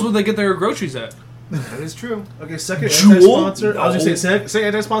Where else would they get their groceries at? That is true. Okay, second Jewel? anti-sponsor. I was gonna No. say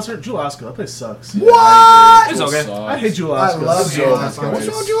anti-sponsor. Jewel Osco. That place sucks. What? It's okay. I hate Jewel I Osco. love so Julasco. What's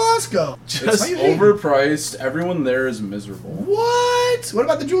wrong with Julasco? It's Just overpriced. Everyone there is miserable. What? What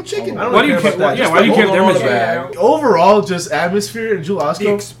about the Jewel chicken? I don't Why do you care care? about that. Yeah, Just why do you care if they're hold on miserable? a bag. overall, just atmosphere in Jewel The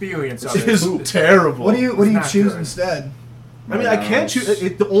Osco experience of it. is terrible. What do you Not choose good. instead? I mean, I can't choose.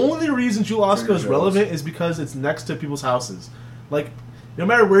 The only reason Jewel Osco Trader is Joe's. relevant is because it's next to people's houses. Like, no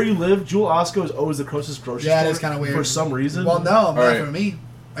matter where you live, Jewel Osco is always the closest grocery Yeah, store. it is kinda weird. For some reason. Well, no, not right. for me.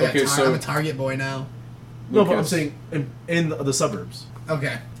 Okay, so- I'm a Target boy now. no, but I'm Lucas. saying in the suburbs.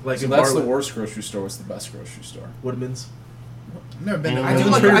 Okay. Like So in that's the Bartlett, worst grocery store. What's the best grocery store? Woodman's. I've never been to I do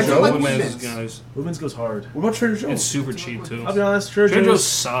one. like Trader I do Joe's. like Woodman's Woodman's. guys. Woodman's goes hard. What about Trader Joe's? It's super cheap too. I'll be honest, Trader Trader Joe's Joe's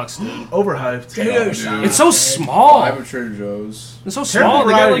sucks, dude. overhyped. dude. It's so small. I have a Trader Joe's. It's so Terrible small.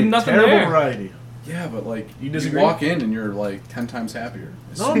 They got variety. like nothing Terrible there. variety. Yeah, but like You you disagree? walk in and you're like 10 times happier.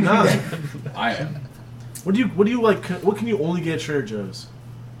 No, I'm not. I am. What do you like? What can you only get at Trader Joe's?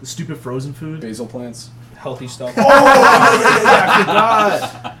 The stupid frozen food. Basil plants. Healthy stuff. I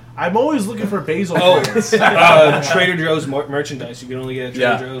forgot. I'm always looking for basil. Oh, plants. Trader Joe's merchandise. You can only get at Trader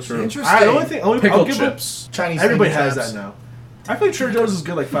Yeah, Joe's. true. Interesting. The only thing, I'll Pickled give them- chips. Chinese Everybody finger has traps. that now. I think Trader Joe's was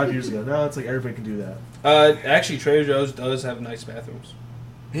good like 5 years ago. Now it's like everybody can do that. Actually, Trader Joe's does have nice bathrooms.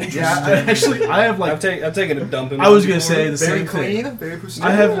 Yeah, I have like. I've taken a dump in. I was one gonna before. say the Very same clean, thing. very pristine.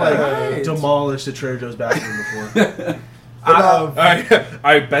 I have like Right. demolished a Trader Joe's bathroom before. All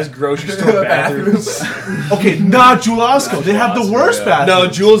right, best grocery store bathrooms. Okay, not Jewel Osco. They have the worst Yeah. bathroom. No,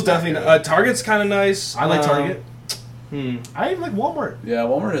 Jewel's definitely. Target's kind of nice. I like Target. Hmm. I even like Walmart. Yeah,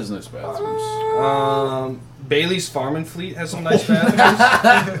 Walmart has nice bathrooms. Bailey's Farm and Fleet has some nice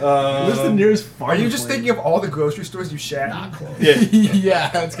bathrooms. What's the nearest farm? Are you just thinking of all the grocery stores you shat? Not close. Yeah.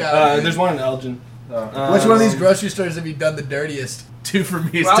 Yeah, it's got. There's one in Elgin. Which one of these grocery stores have you done the dirtiest? Two for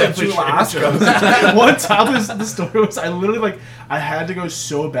me is Probably definitely Jewel Trader Osco. Joe's. One time the story was I literally like I had to go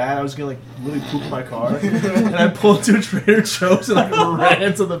so bad I was gonna like really poop in my car and I pulled to a Trader Joe's and like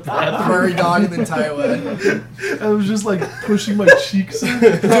ran to the bathroom. Furry dog the entire way. I was just like pushing my cheeks. Dude,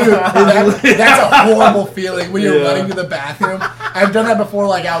 that's a horrible feeling when you're Yeah. running to the bathroom. I've done that before,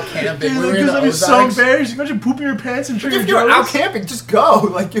 like out camping. We were in Because the I'd be so Ozarks. embarrassed. You imagine pooping your pants in Trader If you're out Joe's? camping, just go.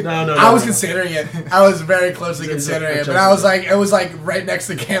 Like No. I was considering it. I was very closely It's considering it, a but I was like, it was like right next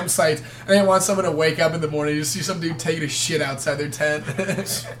to campsites. I didn't want someone to wake up in the morning and just see some dude taking a shit outside their tent.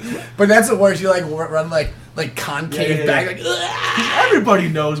 But that's the worst. You like run like concave Yeah. back, like. Ugh! Everybody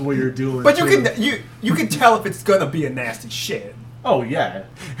knows what you're doing. But you too. can you can tell if it's gonna be a nasty shit. Oh yeah.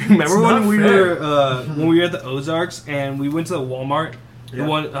 Remember It's when not we fair. were when we were at the Ozarks and we went to the Walmart, Yeah.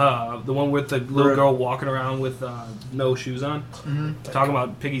 the one with the little girl walking around with no shoes on, talking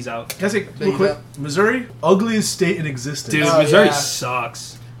about piggies out. Can I say real Big quick? up. Missouri, ugliest state in existence. Dude, Oh, Missouri yeah.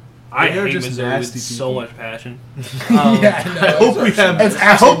 sucks. I They're hate just Missouri nasty with so people. much passion. Yeah, no, I hope we have. It's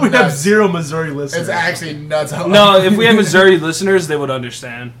I hope we actually have nuts. 0 Missouri listeners. It's actually nuts. How No, if we had Missouri listeners, they would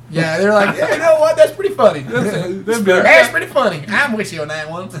understand. Yeah, they're like, yeah, you know what? That's pretty funny. That's pretty funny. I'm with you on that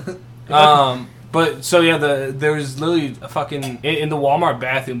one. But so yeah, there was literally a fucking in the Walmart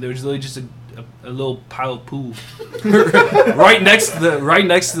bathroom. There was literally just a little pile of poo right next to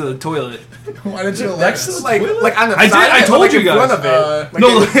the toilet. Why did you Next to like on the I did- side, I but, told like, you in guys. front of it.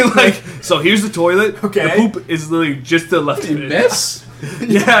 No, like so here's the toilet. Okay. The poop is literally just to the left of You it. miss?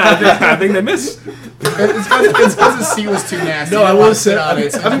 Yeah, I think they missed. It's because the seat was too nasty. No, I They will wanted to say. sit on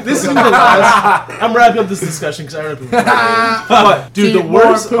it. I think this is the last. I'm wrapping up this discussion because I already. But dude, the Keep more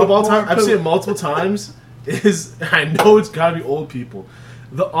worst poop, of all more time. I've poop. seen it multiple times. Is I know it's gotta be old people.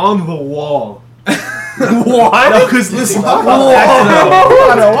 The on the wall. What? No, because listen.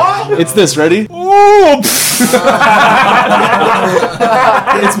 It's this. Ready?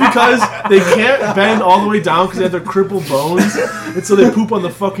 It's because they can't bend all the way down because they have their crippled bones, and so they poop on the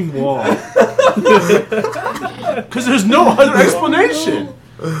fucking wall. Because there's no other explanation.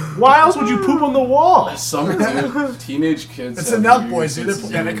 Why else would you poop on the wall? Some dude, teenage kids. It's have the Nelk weird boys, dude. sense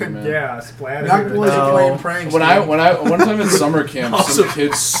of Yeah, they humor, could. man. Yeah, splatter. Knock boys are playing pranks. One time at summer camp, Also- some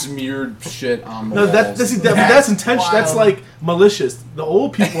kids smeared shit on the No, walls. that's intentional. That's wild. like malicious. The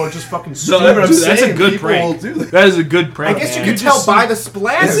old people are just fucking No, stupid. that's a good people prank. will do that. That is a good prank. I guess you man. could tell by the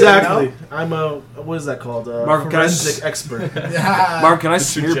splatter. Exactly. You know? I'm a what is that called? Mark, can I Forensic expert. Mark, can I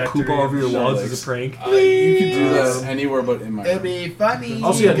smear trajectory. poop all over your walls No, as a prank? You can do that anywhere but in my It'd room. be funny.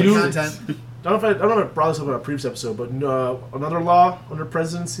 Also, yeah, Good new- content. I don't know if I brought this up in a previous episode, but another law under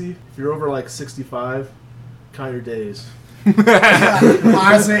presidency: if you're over like 65, count your days.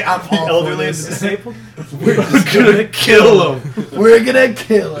 Honestly, I'm all for Elderly and this. disabled. We're gonna kill them. We're gonna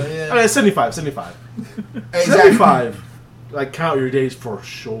kill it. I Yeah. mean, 75. Exactly. 75. Like count your days for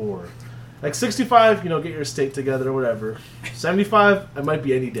sure. Like 65, get your estate together or whatever. 75, it might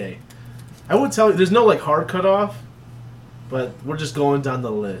be any day. I would tell you, there's no like hard cutoff, but we're just going down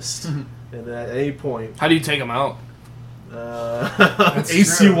the list. And at any point, How do you take them out?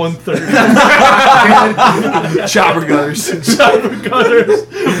 AC 130. Chopper gutters. Chopper gutters.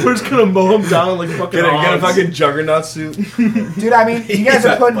 We're just gonna mow them down like fucking Get a hogs. fucking juggernaut suit. Dude, I mean, you guys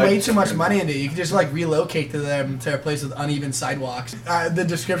are putting way too much money into it. You can just like relocate to them to a place with uneven sidewalks. The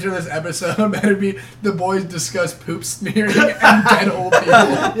description of this episode better be the boys discuss poop smearing and dead old people.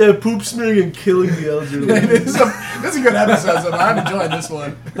 Yeah, poop smearing and killing the elderly. this is a good episode, so I'm enjoying this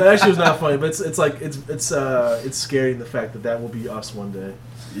one. That actually was not funny, but it's scary in the fact that will be us one day.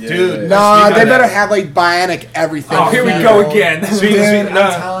 Yeah, Dude, No, Speak they on better that. have like bionic everything. Oh, here we for go people. again. Dude, I'm no.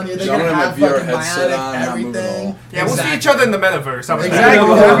 telling you, they're John gonna and I have have VR fucking headset bionic on, not moving at everything. all. Yeah, we'll see each other in the metaverse. I'm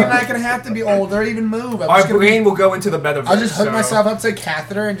Exactly. excited. They're not gonna have to be old or even move. Our brain will go into the metaverse. I'll just hook so- myself up to a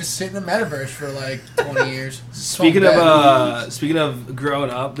catheter and just sit in the metaverse for like 20 years. Speaking So of speaking of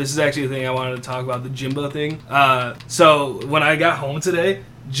growing up, this is actually a thing I wanted to talk about, the Jimbo thing. So when I got home today,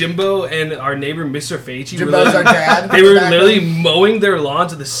 Jimbo and our neighbor Mr. Faichi were Jimbo's our dad. they were Back literally then. mowing their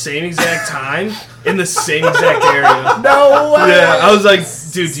lawns at the same exact time in the same exact area. No way. Yeah, I was like,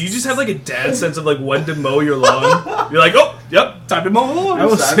 dude, do you just have like a dad sense of like when to mow your lawn? You're like, oh, yep, time to mow the lawn. I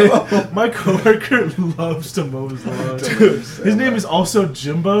will say, my coworker loves to mow his lawn. His name is also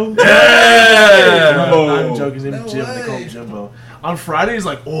Jimbo. Yeah. I'm joking. His name is No Jim. They call way. him Jimbo. On Friday, he's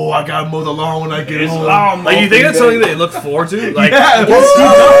like, "Oh, I gotta mow the lawn when I get home." Like, you think that's something they look forward to? Like, Yeah,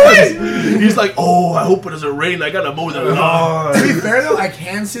 yes, he does. He's like, "Oh, I hope it doesn't rain. I gotta mow the lawn." To be fair though, I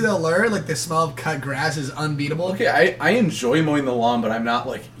can see the allure. Like the smell of cut grass is unbeatable. Okay, I enjoy mowing the lawn, but I'm not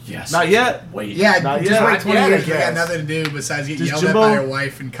like, yes. Not yet. Wait. Yeah, Not just yet. wait 20 Not yet, years. I You got guess. nothing to do besides get Does yelled Jimbo- at by your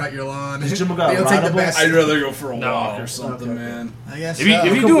wife and cut your lawn. Does Jimbo got You'll take the rideable? best. I'd rather go for a No. walk or something, Okay. man. I guess if you so.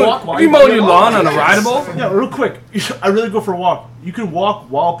 if you can do walk it, while if you you mowing do your it. lawn on a Yes. rideable, Yeah, real quick. I really go for a walk. You can walk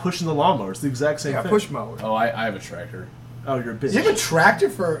while pushing the lawnmower. It's the exact same Yeah, thing. push mower. Oh, I have a tractor. Oh, you're a bitch. You have a tractor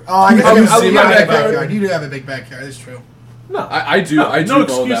for? Oh, I guess Oh, you you have see a my big backyard? backyard. You do have a big backyard. That's true. No, I do No, I do no mow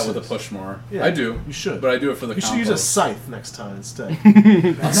that excuses. with a push mower. Yeah, I do. You should. But I do it for the You should use a compost. scythe next time instead.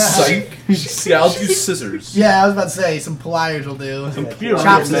 Psych. See, I'll use scissors. Yeah, I was about to say some pliers will do. You're a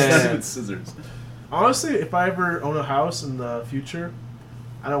Chopsticks. man. Not even scissors. Honestly, if I ever own a house in the future,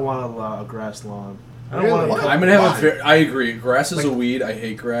 I don't want a grass lawn. I don't Really? want What? I'm gonna have Why? a very. I agree. Grass is Like- a weed. I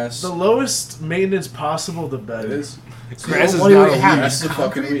hate grass. the lowest maintenance possible, the It better. is. grass is What do you not a have? weed. Grass is a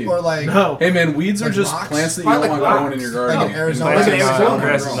fucking Concrete weed. Or like No, Hey man, weeds are Like just rocks? plants that you Probably don't like want growing in rocks. your garden. Like in Arizona. Grass Like is in not- Arizona,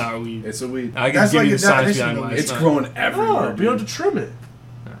 grass is bro. not a weed. It's a weed. I can That's give like you the the science definition behind of why weed. It's not. growing everywhere. no, you don't dude. have to trim it.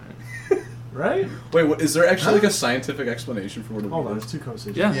 Right? Wait, what, is there actually like a scientific explanation for what a Hold on, weed there's is? two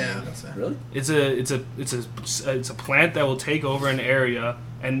conversations. Yeah. Yeah, that's it. Really? It's a plant that will take over an area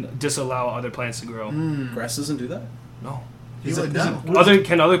and disallow other plants to grow. Grass doesn't do that. No. You Is it- would is know. it-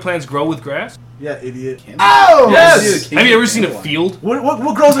 Can other plants grow with grass? Yeah, idiot. Oh! Yes. see a Have you ever seen a dandelion. field?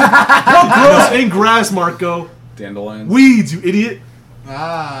 What grows in what grows in grass, Marco? Dandelions. Weeds, you idiot.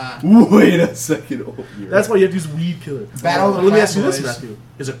 Ah. Wait a second. Oh, That's why you have to use weed killer. Battle of the Let me ask you Plant this, Boys. Matthew.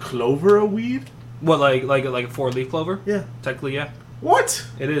 Is a clover a weed? What, like a 4-leaf clover? Yeah. Technically, yeah. What?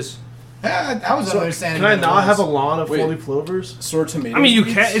 It is. I was understanding. Can I that not it have a was. lawn of Wait. four-leaf clovers? So are tomatoes? I mean, you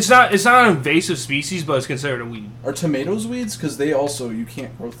weeds? can. It's not an invasive species, but it's considered a weed. Are tomatoes weeds? Because they also you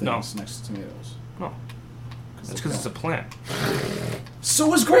can't grow things No. next to tomatoes. No, that's because it's a plant.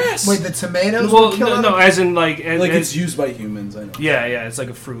 So is grass. Wait, the tomatoes Well, were killing no, them? as in like, like it's used by humans. I know. yeah, it's like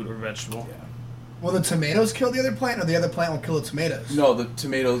a fruit or vegetable. Yeah. Will the tomatoes kill the other plant, or the other plant will kill the tomatoes? No, the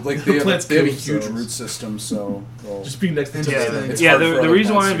tomatoes like The they plants have a kill huge themselves. root system. So well, Just being next to Interesting. tomato. It's Yeah, hard for the other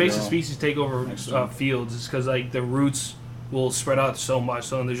reason why plants to invasive grow. species take over Next to them. fields is because like the roots will spread out so much,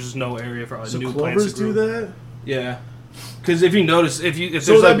 so there's just no area for So new plants clovers to grow. do that? Yeah, because if you notice, if So there's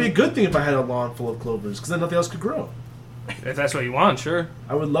that'd like, be a good thing if I had a lawn full of clovers, because then nothing else could grow. if that's what you want, sure.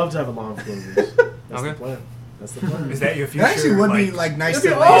 I would love to have a lawn of clovers. That's Okay. the plan. That's the plan. Is that your future? That actually would be like nice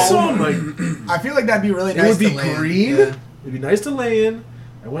It'd be to lay awesome. in. I feel like that'd be really It nice would be to lay in. green. Yeah. It'd be nice to lay in.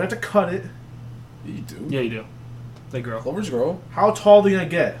 I wouldn't have to cut it. You do. Yeah, you do. They grow. Clovers grow How tall do you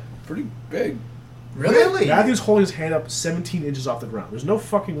get? pretty big. Really? Matthew's holding his hand up 17 inches off the ground. There's no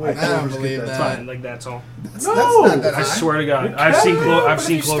fucking way I don't clovers believe get that that. tall. Like that's all. That's, No! that's not that I high. swear to God, You I've seen can't. I've But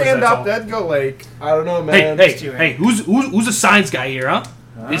seen if you clovers stand that up, tall. that'd go like. I don't know, man. Hey, who's a science guy here, huh?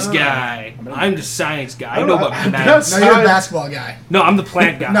 This guy. I'm the science guy. I know about I'm bananas. No, you're a Outside. basketball guy. No, I'm the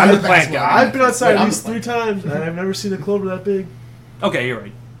plant guy. No, I'm you're the the plant basketball guy. I've been outside Wait, at I'm least the 3 times, and I've never seen a clover that big. Okay, you're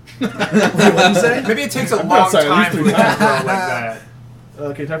right. What did you say? Maybe it takes a I'm long outside at time for least it to 3 grow like that.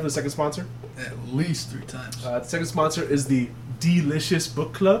 Okay, time for the second sponsor. At least 3 times. The second sponsor is the Delicious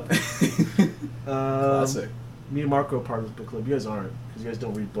Book Club. Classic. Me and Marco are part of this book club. You guys aren't, because you guys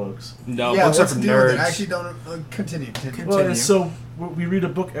don't read books. No, yeah, books are what's for the deal with it? nerds. I actually don't. Continue. Well, Continue. so we read a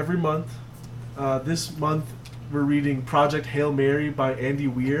book every month. This month we're reading Project Hail Mary by Andy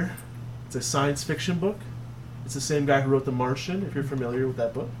Weir. It's a science fiction book. It's the same guy who wrote The Martian, if you're familiar with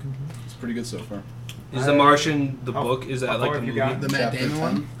that book. It's pretty good so far. Is The Martian the book? Is how that like far the have you movie? got? The Matt Damon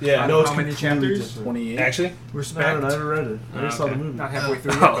one. Yeah. No, it's How many completely chapters? different. 28. Actually, Respect. I never read it. I just saw the okay. movie. Not halfway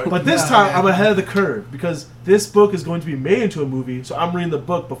through Oh. it, But this No, time yeah. I'm ahead of the curve because this book is going to be made into a movie. So I'm reading the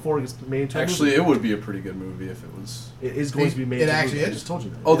book before it gets made into a Actually, movie. it would be a pretty good movie if it was. It is going to be made. It into a actually movie. I is? just told you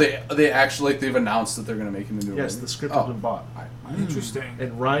that. Oh, they actually they've announced that they're going to make him into a Yes, movie. the script oh. has been bought, Interesting.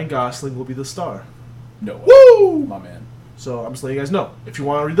 and Ryan Gosling will be the star. No. way. Woo! My man. So I'm just letting you guys know. If you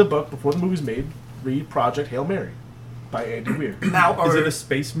want to read the book before the movie's made, read Project Hail Mary by Andy Weir. Now, Is it a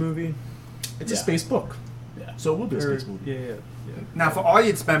space movie? It's Yeah. a space book, Yeah. so it will be a Or- space movie. Yeah. now for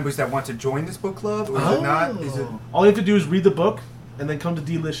audience members that want to join this book club, or is it not? Is it? All you have to do is read the book and then come to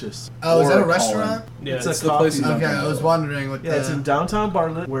Delicious. Oh, is Or that a Colin. restaurant? Yeah. It's It's a the place coffee- he's Okay, I was wondering what. Yeah, it's in downtown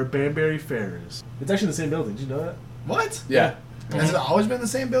Bartlett where Banbury Fair is. It's actually in the same building. Did you know that? What? Yeah. Has it always been the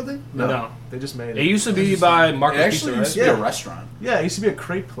same building? No. They just made it. It used to be by It Marcus actually used Pizza, to right? be a restaurant. Yeah, it used to be a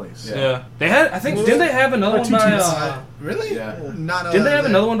crepe place. Yeah. Yeah. They had. I think. Didn't they have another Or one by? TT's. Really? Yeah. Not. Didn't they have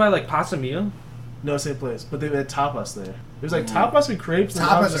another one by like Pasta Mia? No, same place. But they had tapas there. It was like tapas and crepes. and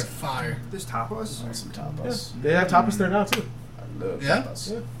Tapas tapas. are fire. There's tapas. Some Yeah, tapas. they have tapas there now too. I love Yeah?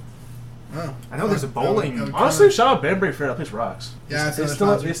 tapas. Yeah. Oh. I know there's a bowling. Honestly, shout out Banbury Fair. That place rocks. Yeah, it's they another still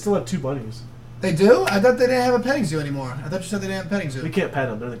have, sponsor. they still have 2 bunnies. They do? I thought they didn't have a petting zoo anymore. I thought you said they didn't have a petting zoo. We can't pet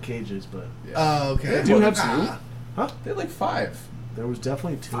them. They're in the cages, but Yeah. Oh, okay. They do have Ah. They had like 5. there was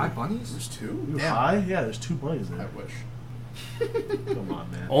definitely 2. 5 bunnies. There's 2? You Yeah. high? Yeah, there's 2 bunnies I there. wish. Come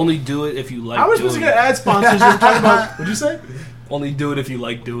on, man. Only do it if you like. How are we supposed to doing get ad sponsors? We're talking about. What'd you say? it. Only do it if you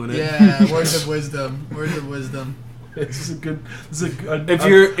like doing it. Yeah, words of wisdom. Words of wisdom. This is a good. This is a If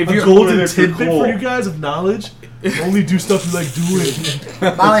you're golden if you're tidbit for you guys of knowledge. Only do stuff you like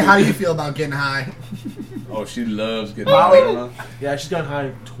doing. Molly, how do you feel about getting high? Oh, she loves getting Molly- high. Yeah, she's gotten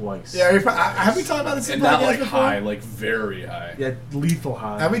high twice. Yeah, have we talked about this on And the podcast not like before? high, like very high. Yeah, lethal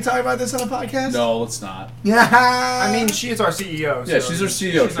high. Have we talked about this on a podcast? No, let's not. Yeah. I mean, she is our CEO. Yeah, so she's our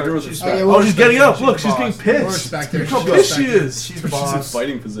CEO. she's Treat her with she's- respect. Okay, Oh, we'll she's respect getting her. up. Look, the she's getting boss. pissed. We'll respect her. Look how She'll pissed she respect her. is. She's the She's in boss.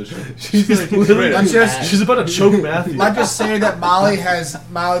 fighting position. She's like literally. I'm just- She's about to choke Matthew. Let's just say that Molly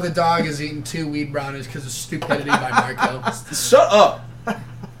the dog has eaten 2 weed brownies because of stupidity by Marco. Shut up.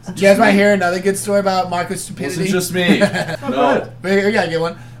 Do you guys want to hear another good story about Marco's It stupidity? wasn't just me. No. We gotta get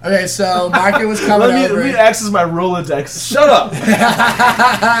one. Okay, so Marco was coming Let over. me access my Rolodex. Shut up.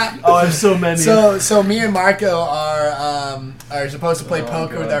 Oh, I have so many. So me and Marco are supposed to play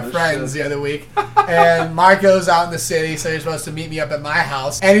poker with our God, friends the other week, and Marco's out in the city, so he's supposed to meet me up at my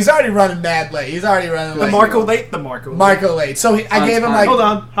house, and he's already running mad late. He's already running The late. Marco late. The Marco. Marco late. So I gave him like Hold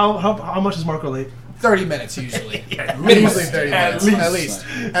on. How much is Marco late? 30 minutes usually. least. Usually 30 At minutes. least.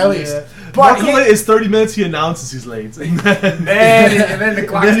 At least. Yeah. But Marco he- late is 30 minutes. He announces he's late, and then, And then the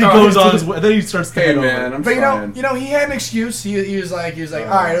clock then he starts. goes on his way. Then he starts Hey staying man, over. I'm But fine. you know, he had an excuse. He was like, all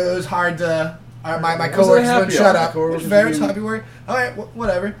right, it was hard to. My Wasn't coworkers happy wouldn't shut hour. up. My coworkers Very were happy work. All right,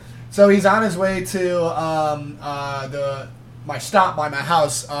 whatever. So he's on his way to my stop by my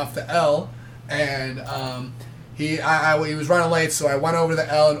house off the L, and he was running late, so I went over to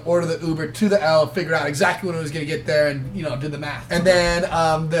the L and ordered the Uber to the L, figured out exactly when it was going to get there, and did the math. And then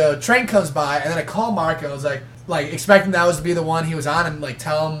the train comes by, and then I call Mark, and I was like expecting that was to be the one he was on, and like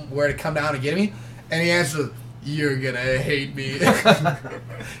tell him where to come down and get me, and he answers, "You're gonna hate me."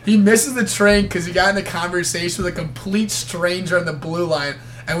 He misses the train because he got in a conversation with a complete stranger on the Blue Line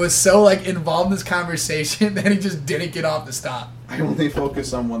and was so involved in this conversation that he just didn't get off the stop. I only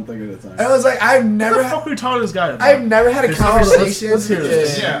focus on one thing at a time. I was like, I've What never the fuck are we talking to this guy about? I've never had a conversation. Let's hear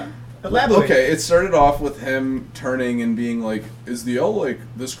this. Yeah. Elaborate. Okay, it started off with him turning and being like, "Is the L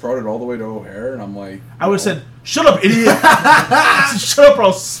this crowded all the way to O'Hare?" And I'm like, I would have said, "Shut up, idiot!" Shut up, or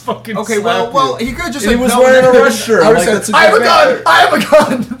I'll fucking Okay, slap well, you. he could have just And he said was no, wearing a and then- rush shirt. I I'm would like, say, that's a I have good a gun! man. I have a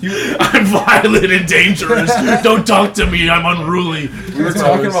gun! I'm violent and dangerous. Don't talk to me. I'm unruly. We were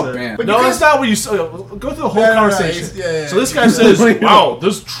talking about band. But no, that's not what you said. Go through the whole No, no, no, conversation. yeah. So this guy says, "Wow,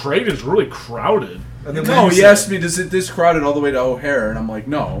 this train is really crowded." And then No, what do he you asked say? me, "Does it this crowded all the way to O'Hare?" And I'm like,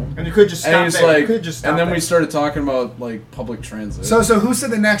 "No." And you could just stop And he's there. You like, could just stop and then there. we started talking about public transit. So who said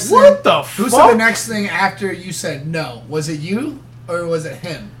the next thing? What the Who fuck? said the next thing after you said no? Was it you or was it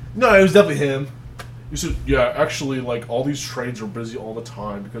him? No, it was definitely him. He said, "Yeah, actually, all these trains are busy all the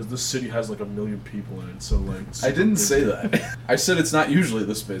time because this city has 1 million people in it. So it's I didn't busy." say that. I said it's not usually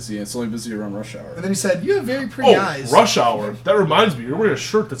this busy. It's only busy around rush hour. And then he said, "You have very pretty Oh, eyes." Rush Hour. That reminds me, you're wearing a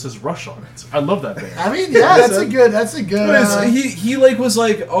shirt that says Rush on it. I love that band. I mean, yeah, that's a good. That's a good. He was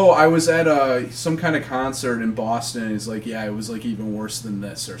like, "Oh, I was at some kind of concert in Boston." And he's like, "Yeah, it was even worse than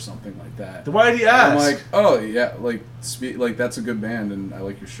this or something like that." Then why did he And ask? I'm like, "Oh yeah, that's a good band, and I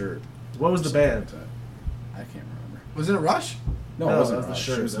like your shirt." What was the band? I can't remember. Was it a Rush? No, No, it wasn't that was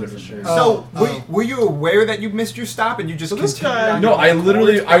the Rush. shirt, It was a that was the different shirt. band. So, were you aware that you missed your stop and you just So this continued guy- on No, your I own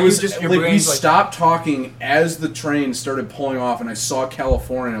literally, course? I Or was you just, your we brain's stopped talking as the train started pulling off, and I saw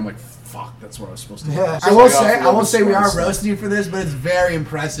California, and I'm like, "Fuck, that's what I was supposed to do." Yeah. So I will got say, off I will the say, we are smart roasting you for this, but it's very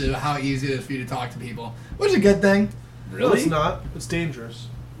impressive how easy it is for you to talk to people, which is a good thing. stuff. No, Really? it's not. It's dangerous.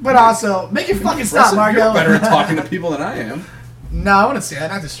 But also, make it fucking stop, Impressive. Marco. You're better at talking to people than I am. No, I wouldn't say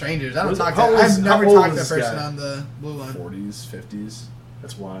that. Not to strangers. I don't talk to. How old is- I've never how old talked to a is this person guy? on the Blue Line. 40s, 50s.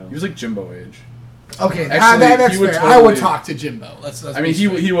 That's wild. He was like Jimbo age. Okay, Actually, that's he would fair. I would totally- talk to Jimbo. Let's I mean, be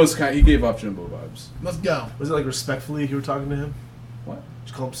straight. he gave up Jimbo vibes. Let's go. Was it respectfully you were talking to him? What?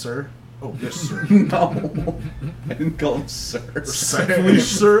 Did you call him sir? Oh, yes, sir. No, I didn't call him sir. Respectfully,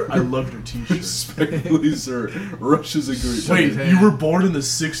 sir. I love your T-shirt. Respectfully, sir. Rush is a great. Wait, you were born in the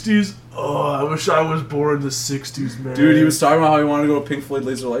 '60s? Oh, I wish I was born in the '60s, man. Dude, he was talking about how he wanted to go to Pink Floyd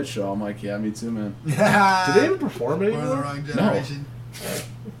Laser Light Show. I'm like, yeah, me too, man. Did they even perform We're the anymore? wrong generation.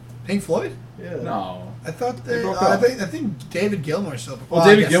 Pink Floyd? Yeah. No. I thought They they. broke I up. think David Gilmour still. Well, I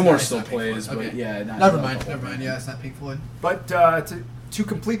David guess Gilmour it's still not Pink plays, Floyd. but Okay. yeah. not Never the mind. whole Never mind. thing. Yeah, it's not Pink Floyd. But to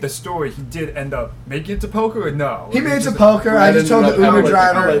complete the story, he did end up making it to poker, or no? He Oh, made uh, it to poker. I Brad just told the ended up Uber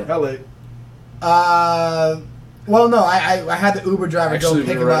having, driver. LA. Well, no, I had the Uber driver Actually, go pick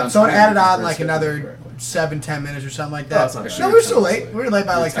we him were right up. on So it time added because on Brad like scheduled it another correctly. 7-10 minutes or something like Oh, that. that's not bad. No, we were still late. We were late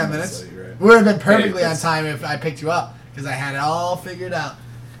by like 10 minutes. We would have been perfectly on that's- time if I picked you up because I had it all figured out.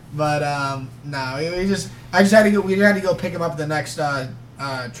 But no, I just had to go. We had to go pick him up at the next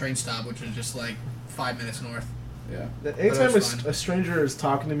train stop, which was just like 5 minutes north. Yeah. Anytime was fine. a stranger is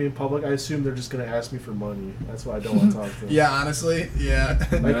talking to me in public, I assume they're just going to ask me for money. That's why I don't want to talk to them. Yeah, honestly, yeah.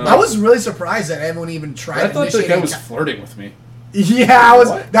 No. I was really surprised that everyone even tried. I thought that guy initiating was flirting with me. Yeah,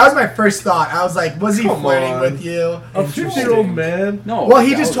 What? that was my first thought. I was like, was he Come flirting on. with you? A 50-year-old man? No. Well,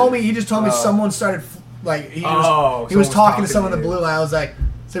 he I just doubt told it. me. He just told me someone started he was Oh, he was someone's talking to talking someone to in the you. blue line. I was like,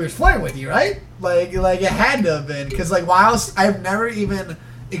 so he was flirting with you, right? Like it had to have been because while I've never even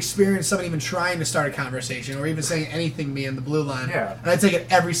experienced someone even trying to start a conversation or even saying anything to me in the blue line. Yeah. And I take it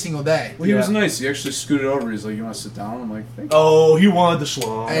every single day. Well, he was Yeah. nice. He actually scooted over. He's like, "You want to sit down?" I'm like, "Thank you." Oh, he wanted the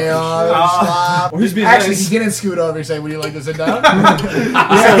schlong. Well, he's being Actually, nice. he didn't scoot over and say, "Would you like to sit down?"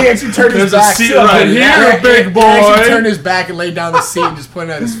 Yeah, he actually turned his There's a back. seat right here, Yeah, big he boy. actually turned his back and laid down the seat and just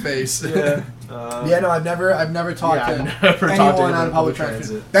pointed at his face. Yeah. Yeah, no, I've never talked Yeah, to I've never talked to anyone anyone on in public public transit.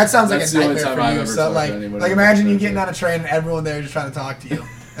 transit. That sounds like That's a the only nightmare time for I've you. ever So talked to like anybody like on imagine you public getting on a transit. train and everyone there just trying to talk to you.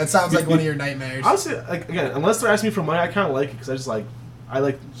 That sounds like one of your nightmares. Honestly, again, unless they're asking me for money, I kind of like it because I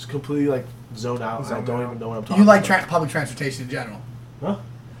just completely zone out. I don't even know what I'm talking You like about. public transportation in general. Huh?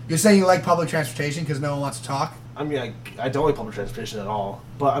 You're saying you like public transportation because no one wants to talk? I mean, I don't like public transportation at all.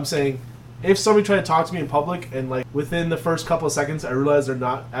 But I'm saying, if somebody tried to talk to me in public and within the first couple of seconds I realize they're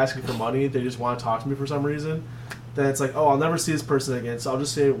not asking for money, they just want to talk to me for some reason, then it's like, oh, I'll never see this person again, so I'll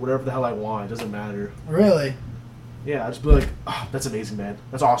just say whatever the hell I want. It doesn't matter. Really? Yeah, I'd just be like, oh, that's amazing, man.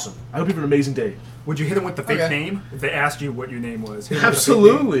 That's awesome. I hope you have an amazing day. Would you hit him with the fake Okay. name if they asked you what your name was? Hit him with the fake name.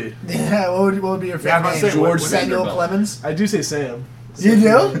 Absolutely. Yeah, what would be your Yeah, I'm favorite about to name? say, what- George what- Samuel Vanderbilt. Clemens. I do say Sam. You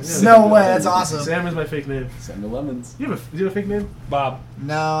do? No way, that's awesome. Sam is my fake name. Send the lemons. Do you have a fake name? Bob.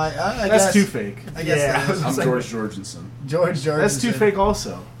 No, I That's guess. too fake. I guess Yeah, that I is. was I'm like- George Jorgensen. George. That's too fake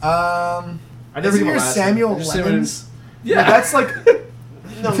also. I never Isn't give a your last name. Samuel I just say Lemons? Yeah, that's like.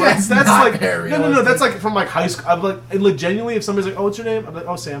 No, That's that's not like very no. realistic. That's like from like high school. I'm like, and like genuinely, if somebody's like, "Oh, what's your name?" I'm like,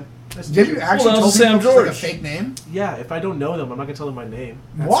 "Oh, Sam." Nice to Did meet you actually Well, tell that's people Sam it was like a George. fake name? Yeah, if I don't know them, I'm not gonna tell them my name.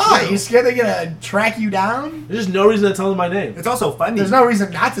 Why? true. You scared they're gonna track you down? There's just no reason to tell them my name. It's also funny. There's no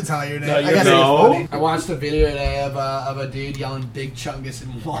reason not to tell your name. No, I you're guess no. it's funny. I watched a video today of a dude yelling "Big Chungus" in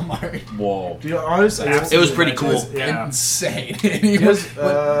Walmart. Whoa. To be honest, It was pretty It cool. was Yeah. insane. And he Yes,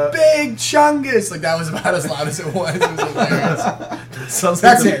 went, "Big Chungus!" Like that was about as loud as it was. It was hilarious. sounds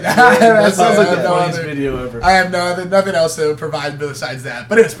That's like it. That sounds like I the have no funniest other- video ever. I have nothing else to provide besides that,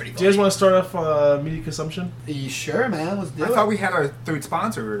 but it was pretty Do you guys cool. want to start off media consumption? You sure, man? Let's do I it. thought we had our third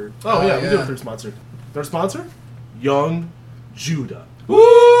sponsor. Oh, yeah, we do yeah. a third sponsor. Third sponsor? Young Judah.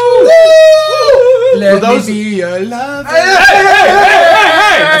 Let that me was- be your lover.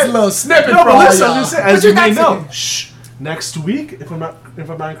 Hey! That's a little snippet No, for but all listen, y'all. I'm just saying, What as you may got know, to- shh. Next week, if I'm not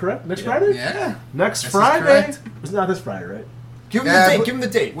incorrect, next Friday? Yeah. Next This is Friday? correct. It's not this Friday, right? Give him Yeah, the date. but- Give him the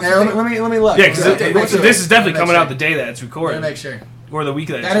date. What's Yeah, the let date? me look. Yeah, because Let me make sure. this is definitely Let me coming make out the sure. day that it's Let me recorded. make sure. Or the week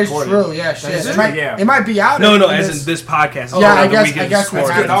that it's That is recorded. true. Yeah, shit. is It true, might, yeah. it might be out. No, in as this- in this podcast. Yeah, or I the guess- week I it's guess we That's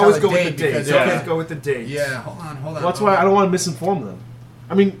have recorded. good. Always tell go the with the date date. because- Yeah. Always go with the date. Yeah, hold on. Well, that's why I don't want to misinform them.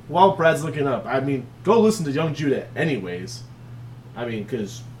 I mean, while Brad's looking up, I mean, go listen to Young Judah anyways. I mean,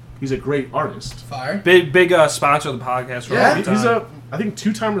 because he's a great artist. Fire. Big sponsor of the podcast for a Yeah. long He's time. I think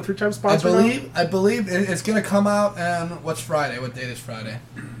 2-time or 3-time I sponsor. now? believe it's gonna come out on what's Friday? What date is Friday?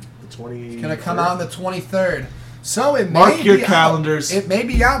 The 20. It's gonna come out on the 23rd. So it Mark may your be calendars. Out. It may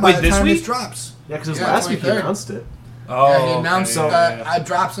be out by Wait, the this time week? this drops. Yeah, because Yeah, last week he 23rd. announced it. Oh, Yeah, he announced okay. it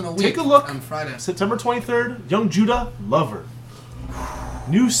drops in a week. Take a look. on Friday. September 23rd, Young Judah, Lover.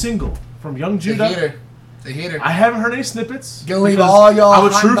 New single from Young The Judah. heater. The heater. I haven't heard any snippets. Gonna leave because all y'all I'm a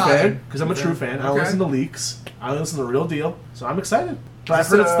true hot fan. bottom. Because I'm a true fan. I don't Okay. listen to leaks. I listen to the real deal. So I'm excited. But I've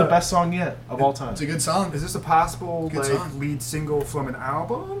Is heard this it's the a- best song yet of all time. It's a good song. Is this a possible Good song. lead single from an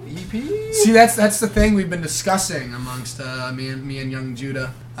album? EP? See, that's the thing we've been discussing amongst me and Young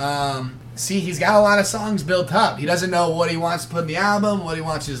Judah. See, he's got a lot of songs built up. He doesn't know what he wants to put in the album, what he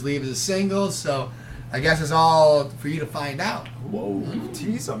wants to just leave as a single. So, I guess it's all for you to find out. Whoa.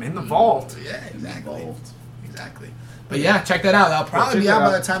 Tease them in the vault. Yeah, exactly. Exactly. But yeah, check that out. That'll probably check be that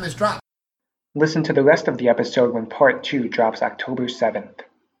out by out. the time this drops. Listen to the rest of the episode when part 2 drops October 7th.